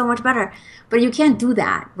have done so much better. But you can't do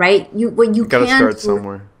that, right? What you gotta can start do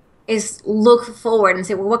somewhere. Is look forward and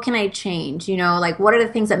say, well, what can I change? You know, like what are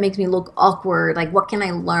the things that makes me look awkward? Like what can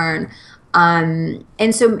I learn? And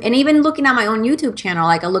even looking at my own YouTube channel,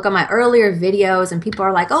 like I look at my earlier videos and people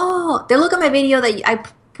are like, oh, they look at my video that I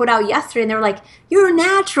put out yesterday and they're like, you're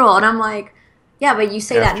natural. And I'm like, yeah, but you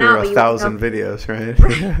say that now. After 1,000 videos,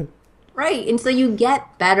 right? Right. And so you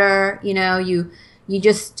get better, you know, you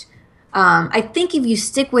just, I think if you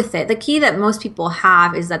stick with it, the key that most people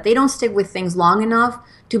have is that they don't stick with things long enough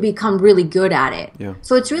to become really good at it. Yeah.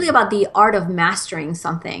 So it's really about the art of mastering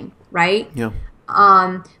something, right? Yeah.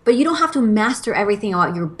 But you don't have to master everything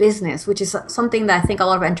about your business, which is something that I think a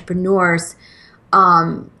lot of entrepreneurs,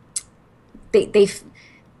 they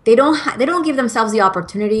don't give themselves the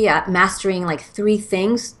opportunity at mastering like 3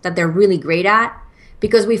 things that they're really great at,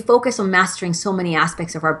 because we focus on mastering so many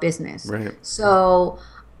aspects of our business. Right. So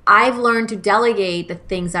I've learned to delegate the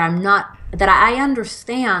things that I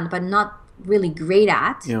understand but not really great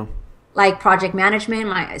at. Yeah. Like project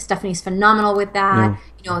management. Stephanie's phenomenal with that. Yeah.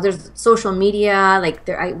 You know, there's social media. Like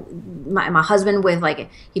my husband with like,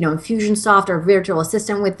 you know, Infusionsoft or virtual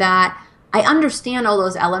assistant with that. I understand all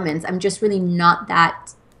those elements. I'm just really not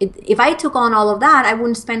that. If I took on all of that, I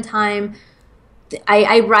wouldn't spend time.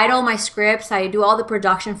 I write all my scripts. I do all the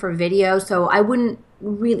production for video. So I wouldn't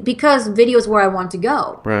really, because video is where I want to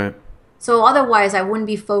go. Right. So otherwise, I wouldn't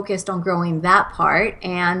be focused on growing that part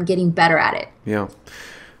and getting better at it. Yeah.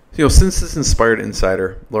 You know, since this Inspired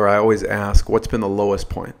Insider, Laura, I always ask, what's been the lowest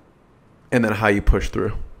point? And then how you push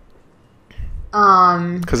through.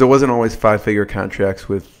 Because it wasn't always 5-figure contracts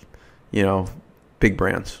with, you know, big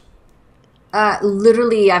brands.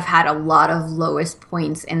 Literally, I've had a lot of lowest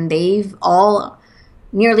points, and nearly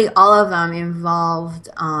all of them involved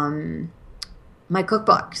my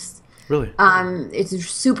cookbooks. Really? It's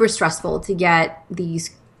super stressful to get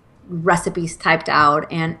these recipes typed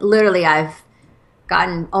out, and literally I've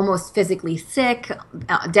gotten almost physically sick,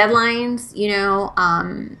 deadlines, you know,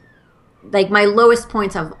 like my lowest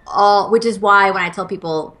points of all, which is why when I tell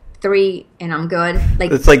people 3 and I'm good,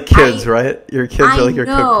 like it's like kids, right? Your kids are like your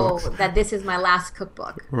cookbooks. I know that this is my last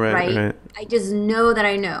cookbook, right? I just know that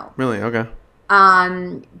I know. Really? Okay.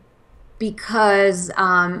 Because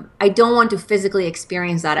I don't want to physically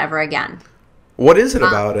experience that ever again. What is it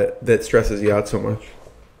about it that stresses you out so much?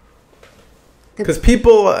 Because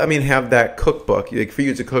people, I mean, have that cookbook. Like for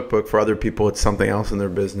you, it's a cookbook. For other people, it's something else in their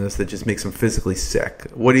business that just makes them physically sick.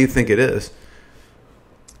 What do you think it is?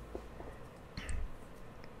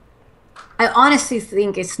 I honestly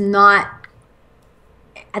think it's not,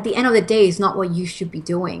 at the end of the day, it's not what you should be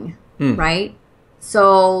doing, right?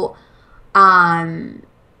 So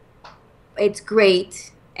it's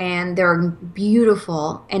great and they're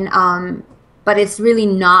beautiful, and but it's really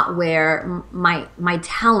not where my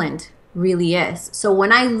talent really is. So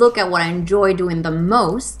when I look at what I enjoy doing the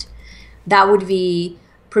most, that would be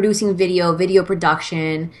producing video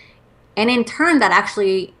production, and in turn that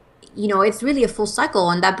actually, you know, it's really a full cycle,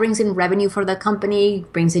 and that brings in revenue for the company,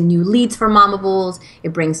 brings in new leads for Momables,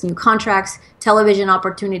 it brings new contracts, television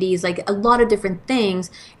opportunities, like a lot of different things.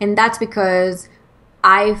 And that's because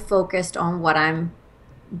I focused on what I'm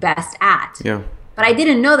best at. Yeah. But I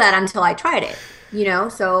didn't know that until I tried it, you know,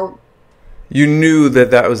 so. You knew that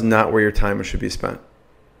that was not where your time should be spent.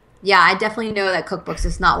 Yeah, I definitely know that cookbooks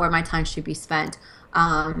is not where my time should be spent,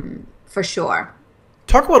 for sure.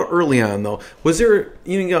 Talk about early on, though. Was there,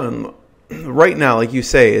 you know, right now, like you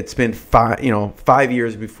say, it's been 5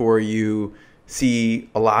 years before you see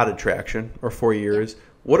a lot of traction, or 4 years. Yeah.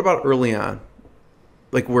 What about early on?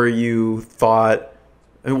 Like where you thought,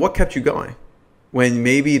 I mean, what kept you going when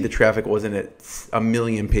maybe the traffic wasn't at 1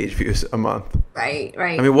 million page views a month? Right.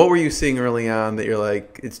 I mean, what were you seeing early on that you're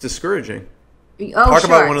like, it's discouraging? Talk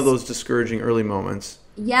about one of those discouraging early moments.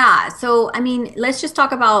 Yeah. So, I mean, let's just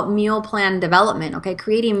talk about meal plan development. Okay.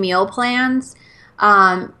 Creating meal plans.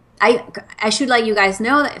 I should let you guys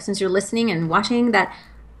know that since you're listening and watching, that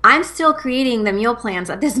I'm still creating the meal plans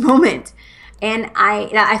at this moment. And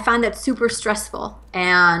I found that super stressful.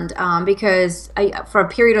 And because for a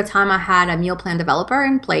period of time, I had a meal plan developer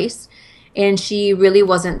in place, and she really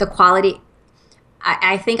wasn't the quality.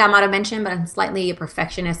 I think I might have mentioned, but I'm slightly a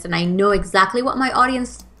perfectionist, and I know exactly what my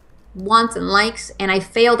audience wants and likes, and I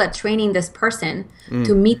failed at training this person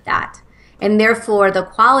to meet that. And therefore, the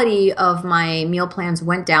quality of my meal plans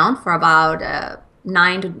went down for about a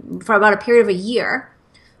period of a year,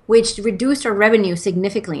 which reduced our revenue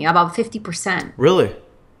significantly, about 50%. Really?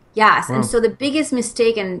 Yes. Wow. And so the biggest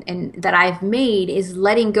mistake and that I've made is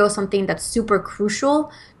letting go something that's super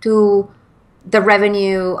crucial to the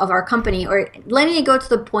revenue of our company, or letting it go to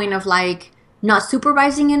the point of like not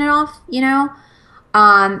supervising it enough, you know?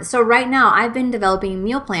 So right now I've been developing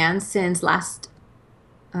meal plans since last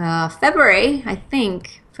February, I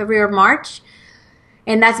think, February or March.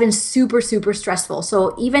 And that's been super, super stressful.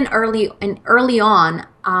 So even early on,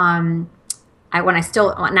 now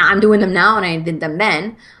I'm doing them now, and I did them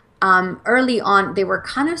then. Early on, they were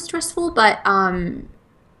kind of stressful, but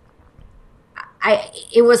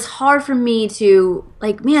it was hard for me to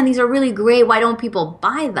like, man, these are really great. Why don't people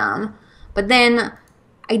buy them? But then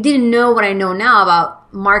I didn't know what I know now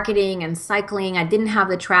about marketing and cycling. I didn't have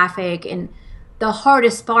the traffic, and the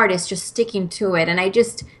hardest part is just sticking to it. And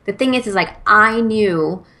the thing is like, I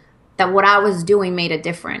knew that what I was doing made a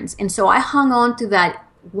difference. And so I hung on to that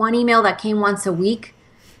one email that came once a week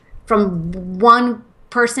from one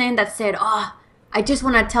person that said, oh, I just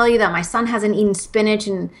want to tell you that my son hasn't eaten spinach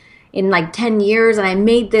in like 10 years. And I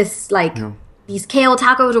made this these kale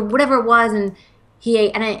tacos or whatever it was. And he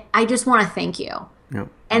ate, and I just want to thank you. Yeah.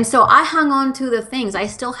 And so I hung on to the things. I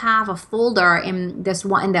still have a folder in this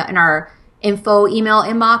one, in our info email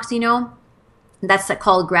inbox, you know, that's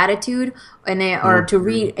called gratitude, and to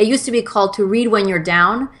read. It used to be called to read when you're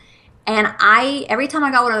down. And every time I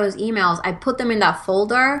got one of those emails, I put them in that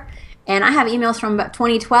folder, and I have emails from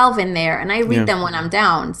 2012 in there, and I read them when I'm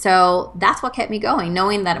down. So that's what kept me going,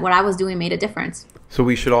 knowing that what I was doing made a difference. So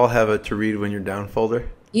we should all have a to read when you're down folder.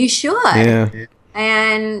 You should. Yeah.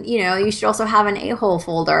 And, you know, you should also have an a-hole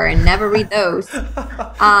folder and never read those.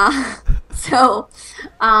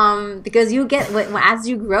 Because you get, as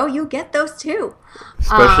you grow, you get those too.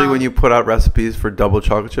 Especially when you put out recipes for double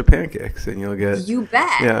chocolate chip pancakes, and you'll get. You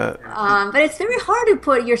bet. Yeah. But it's very hard to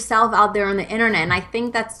put yourself out there on the internet, and I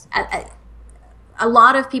think that's a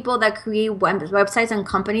lot of people that create websites and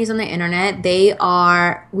companies on the internet. A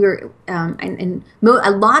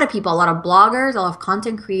lot of people, a lot of bloggers, a lot of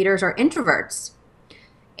content creators are introverts.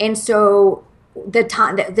 And so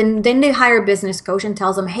then they hire a business coach and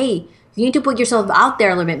tells them, hey, you need to put yourself out there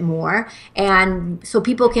a little bit more, and so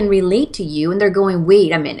people can relate to you. And they're going,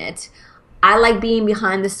 wait a minute, I like being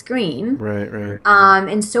behind the screen. Right.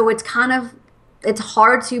 And so it's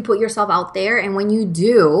hard to put yourself out there. And when you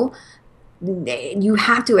do, you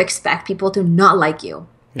have to expect people to not like you.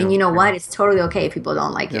 Yeah, and you know what? It's totally okay if people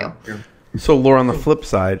don't like you. Yeah. So Laura, on the flip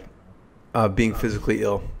side, being physically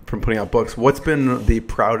ill from putting out books, what's been one of the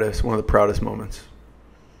proudest moments?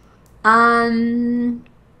 Well,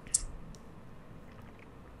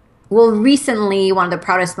 recently, one of the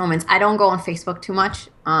proudest moments, I don't go on Facebook too much,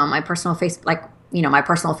 my personal my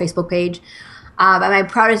personal Facebook page. But my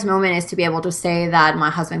proudest moment is to be able to say that my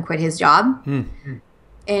husband quit his job. Mm-hmm.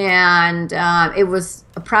 And it was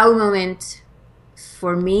a proud moment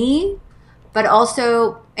for me, but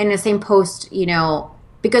also in the same post,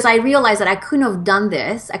 because I realized that I couldn't have done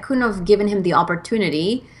this. I couldn't have given him the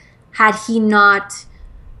opportunity had he not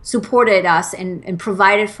supported us and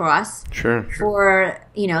provided for us for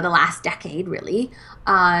the last decade, really.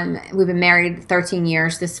 We've been married 13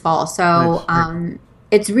 years this fall, so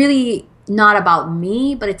it's really not about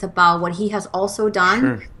me, but it's about what he has also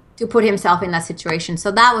done to put himself in that situation.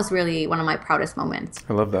 So that was really one of my proudest moments.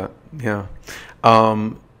 I love that. Yeah.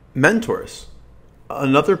 Mentors.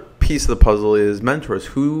 Another piece of the puzzle is mentors.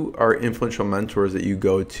 Who are influential mentors that you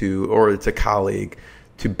go to, or it's a colleague,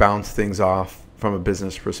 to bounce things off from a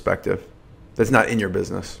business perspective that's not in your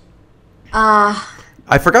business?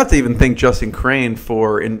 I forgot to even thank Justin Crane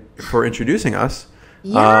for introducing us.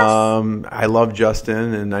 Yes. I love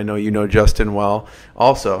Justin, and I know you know Justin well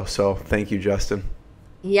also, so thank you, Justin.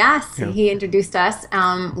 Yes, He introduced us.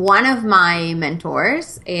 One of my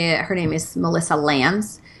mentors, her name is Melissa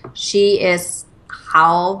Lambs. She is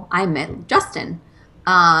how I met Justin.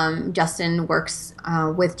 Justin works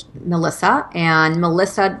with Melissa, and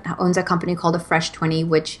Melissa owns a company called The Fresh 20,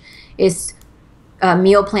 which is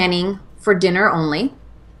meal planning for dinner only,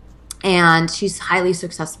 and she's highly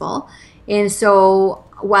successful. And so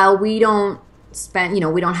while we don't spend,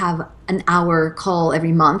 we don't have an hour call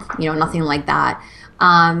every month, nothing like that.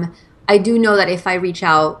 I do know that if I reach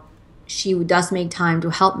out, she does make time to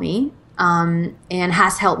help me, and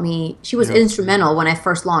has helped me. She was instrumental when I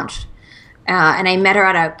first launched. And I met her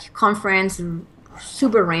at a conference,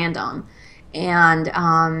 super random. And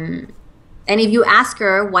if you ask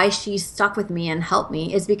her why she stuck with me and helped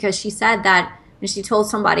me, it's because she said that, and she told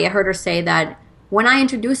somebody, I heard her say that when I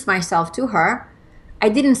introduced myself to her, I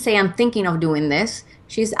didn't say I'm thinking of doing this.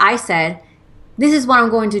 I said, this is what I'm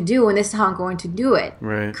going to do, and this is how I'm going to do it.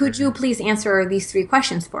 Right. Could you please answer these 3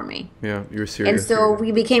 questions for me? Yeah, you're serious. And so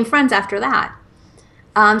we became friends after that.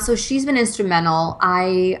 So she's been instrumental.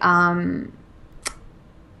 I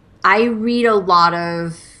read a lot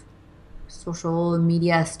of social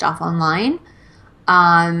media stuff online.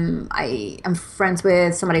 I am friends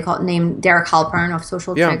with somebody named Derek Halpern of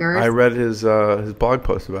Social Triggers. Yeah, I read his blog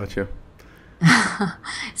post about you.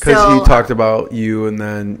 Because he talked about you and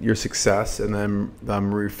then your success, and then the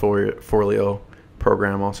Marie Forleo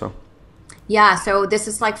program also. Yeah, so this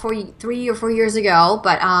is like 3 or 4 years ago,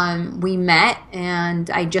 but we met, and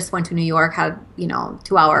I just went to New York, had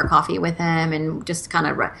 2-hour coffee with him, and just kind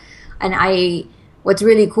of what's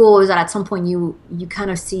really cool is that at some point you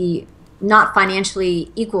kind of see, not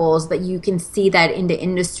financially equals, but you can see that in the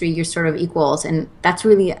industry you're sort of equals, and that's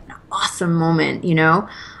really an awesome moment,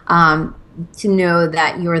 to know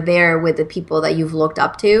that you're there with the people that you've looked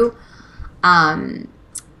up to.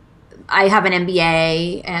 I have an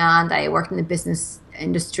MBA, and I worked in the business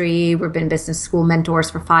industry. We've been business school mentors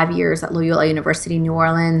for 5 years at Loyola University, New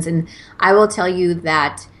Orleans. And I will tell you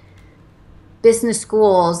that business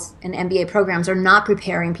schools and MBA programs are not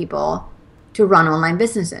preparing people to run online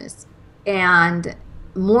businesses. And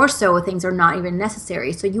more so, things are not even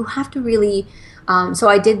necessary. So you have to really, so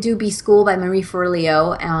I did do B School by Marie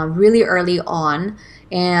Forleo really early on.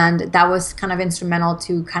 And that was kind of instrumental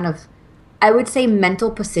to kind of, I would say, mental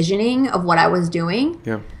positioning of what I was doing.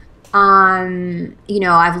 Yeah.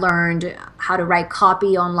 I've learned how to write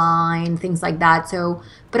copy online, things like that. So,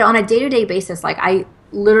 but on a day-to-day basis, like I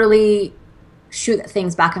literally shoot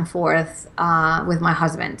things back and forth with my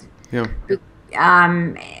husband. Yeah.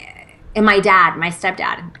 And my dad, my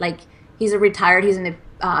stepdad, like he's he's in the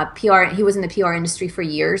PR, he was in the PR industry for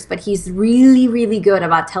years, but he's really, really good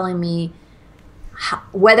about telling me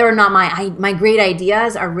whether or not my great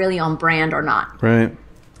ideas are really on brand or not. Right.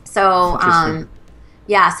 So, so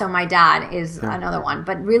my dad is another one.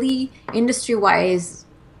 But really, industry-wise,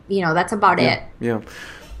 that's about it. Yeah.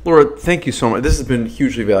 Laura, thank you so much. This has been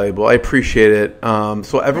hugely valuable. I appreciate it.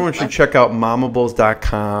 So everyone should check out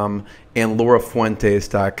momables.com and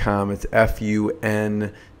LauraFuentes.com. It's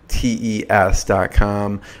FUNTES.com.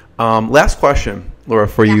 Last question, Laura,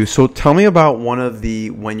 for you. So tell me about one of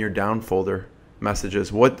the When You're Down folder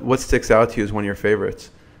messages. What sticks out to you as one of your favorites?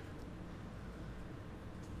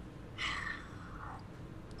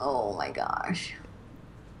 Oh my gosh.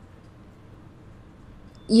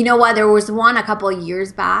 You know what? There was one a couple of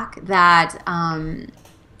years back that,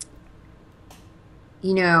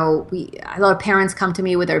 a lot of parents come to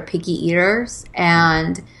me with their picky eaters,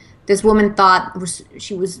 and this woman thought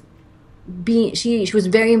she was she was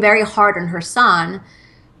very, very hard on her son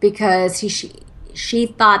because she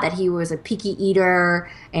thought that he was a picky eater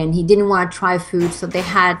and he didn't want to try food. So they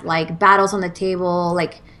had like battles on the table.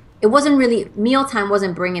 Like it wasn't really, mealtime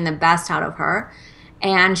wasn't bringing the best out of her.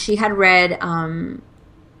 And she had read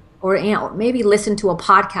or maybe listened to a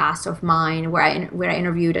podcast of mine where I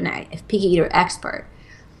interviewed a picky eater expert.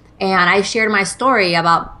 And I shared my story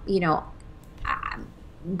about,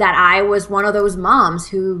 that I was one of those moms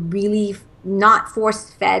who really not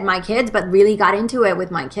force-fed my kids, but really got into it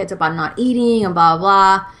with my kids about not eating and blah,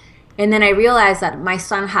 blah. And then I realized that my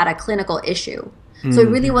son had a clinical issue. So it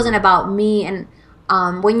really wasn't about me. And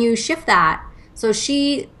when you shift that, so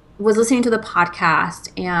she was listening to the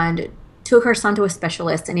podcast and took her son to a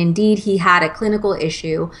specialist. And indeed, he had a clinical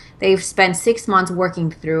issue. They've spent 6 months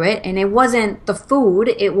working through it. And it wasn't the food.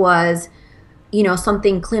 It was,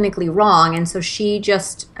 something clinically wrong. And so she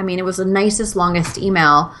just, it was the nicest, longest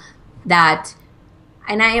email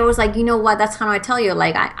and I was like, you know what, that's how I tell you,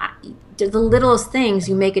 like, the littlest things,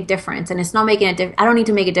 you make a difference. And it's not making a difference. I don't need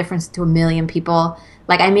to make a difference to a million people.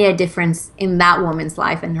 Like, I made a difference in that woman's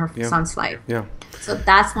life and her son's life. Yeah. So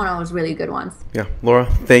that's one of those really good ones. Yeah. Laura,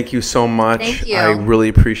 thank you so much. Thank you. I really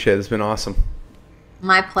appreciate it. It's been awesome.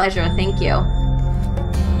 My pleasure. Thank you.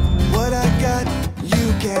 What I got,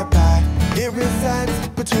 you can't buy. It resides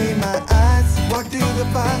between my eyes. Walked through the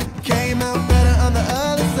fire, came out better on the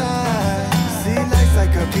other side. See, life's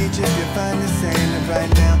like a beach if you find the sand. And right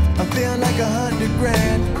now, I feel like $100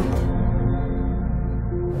 grand.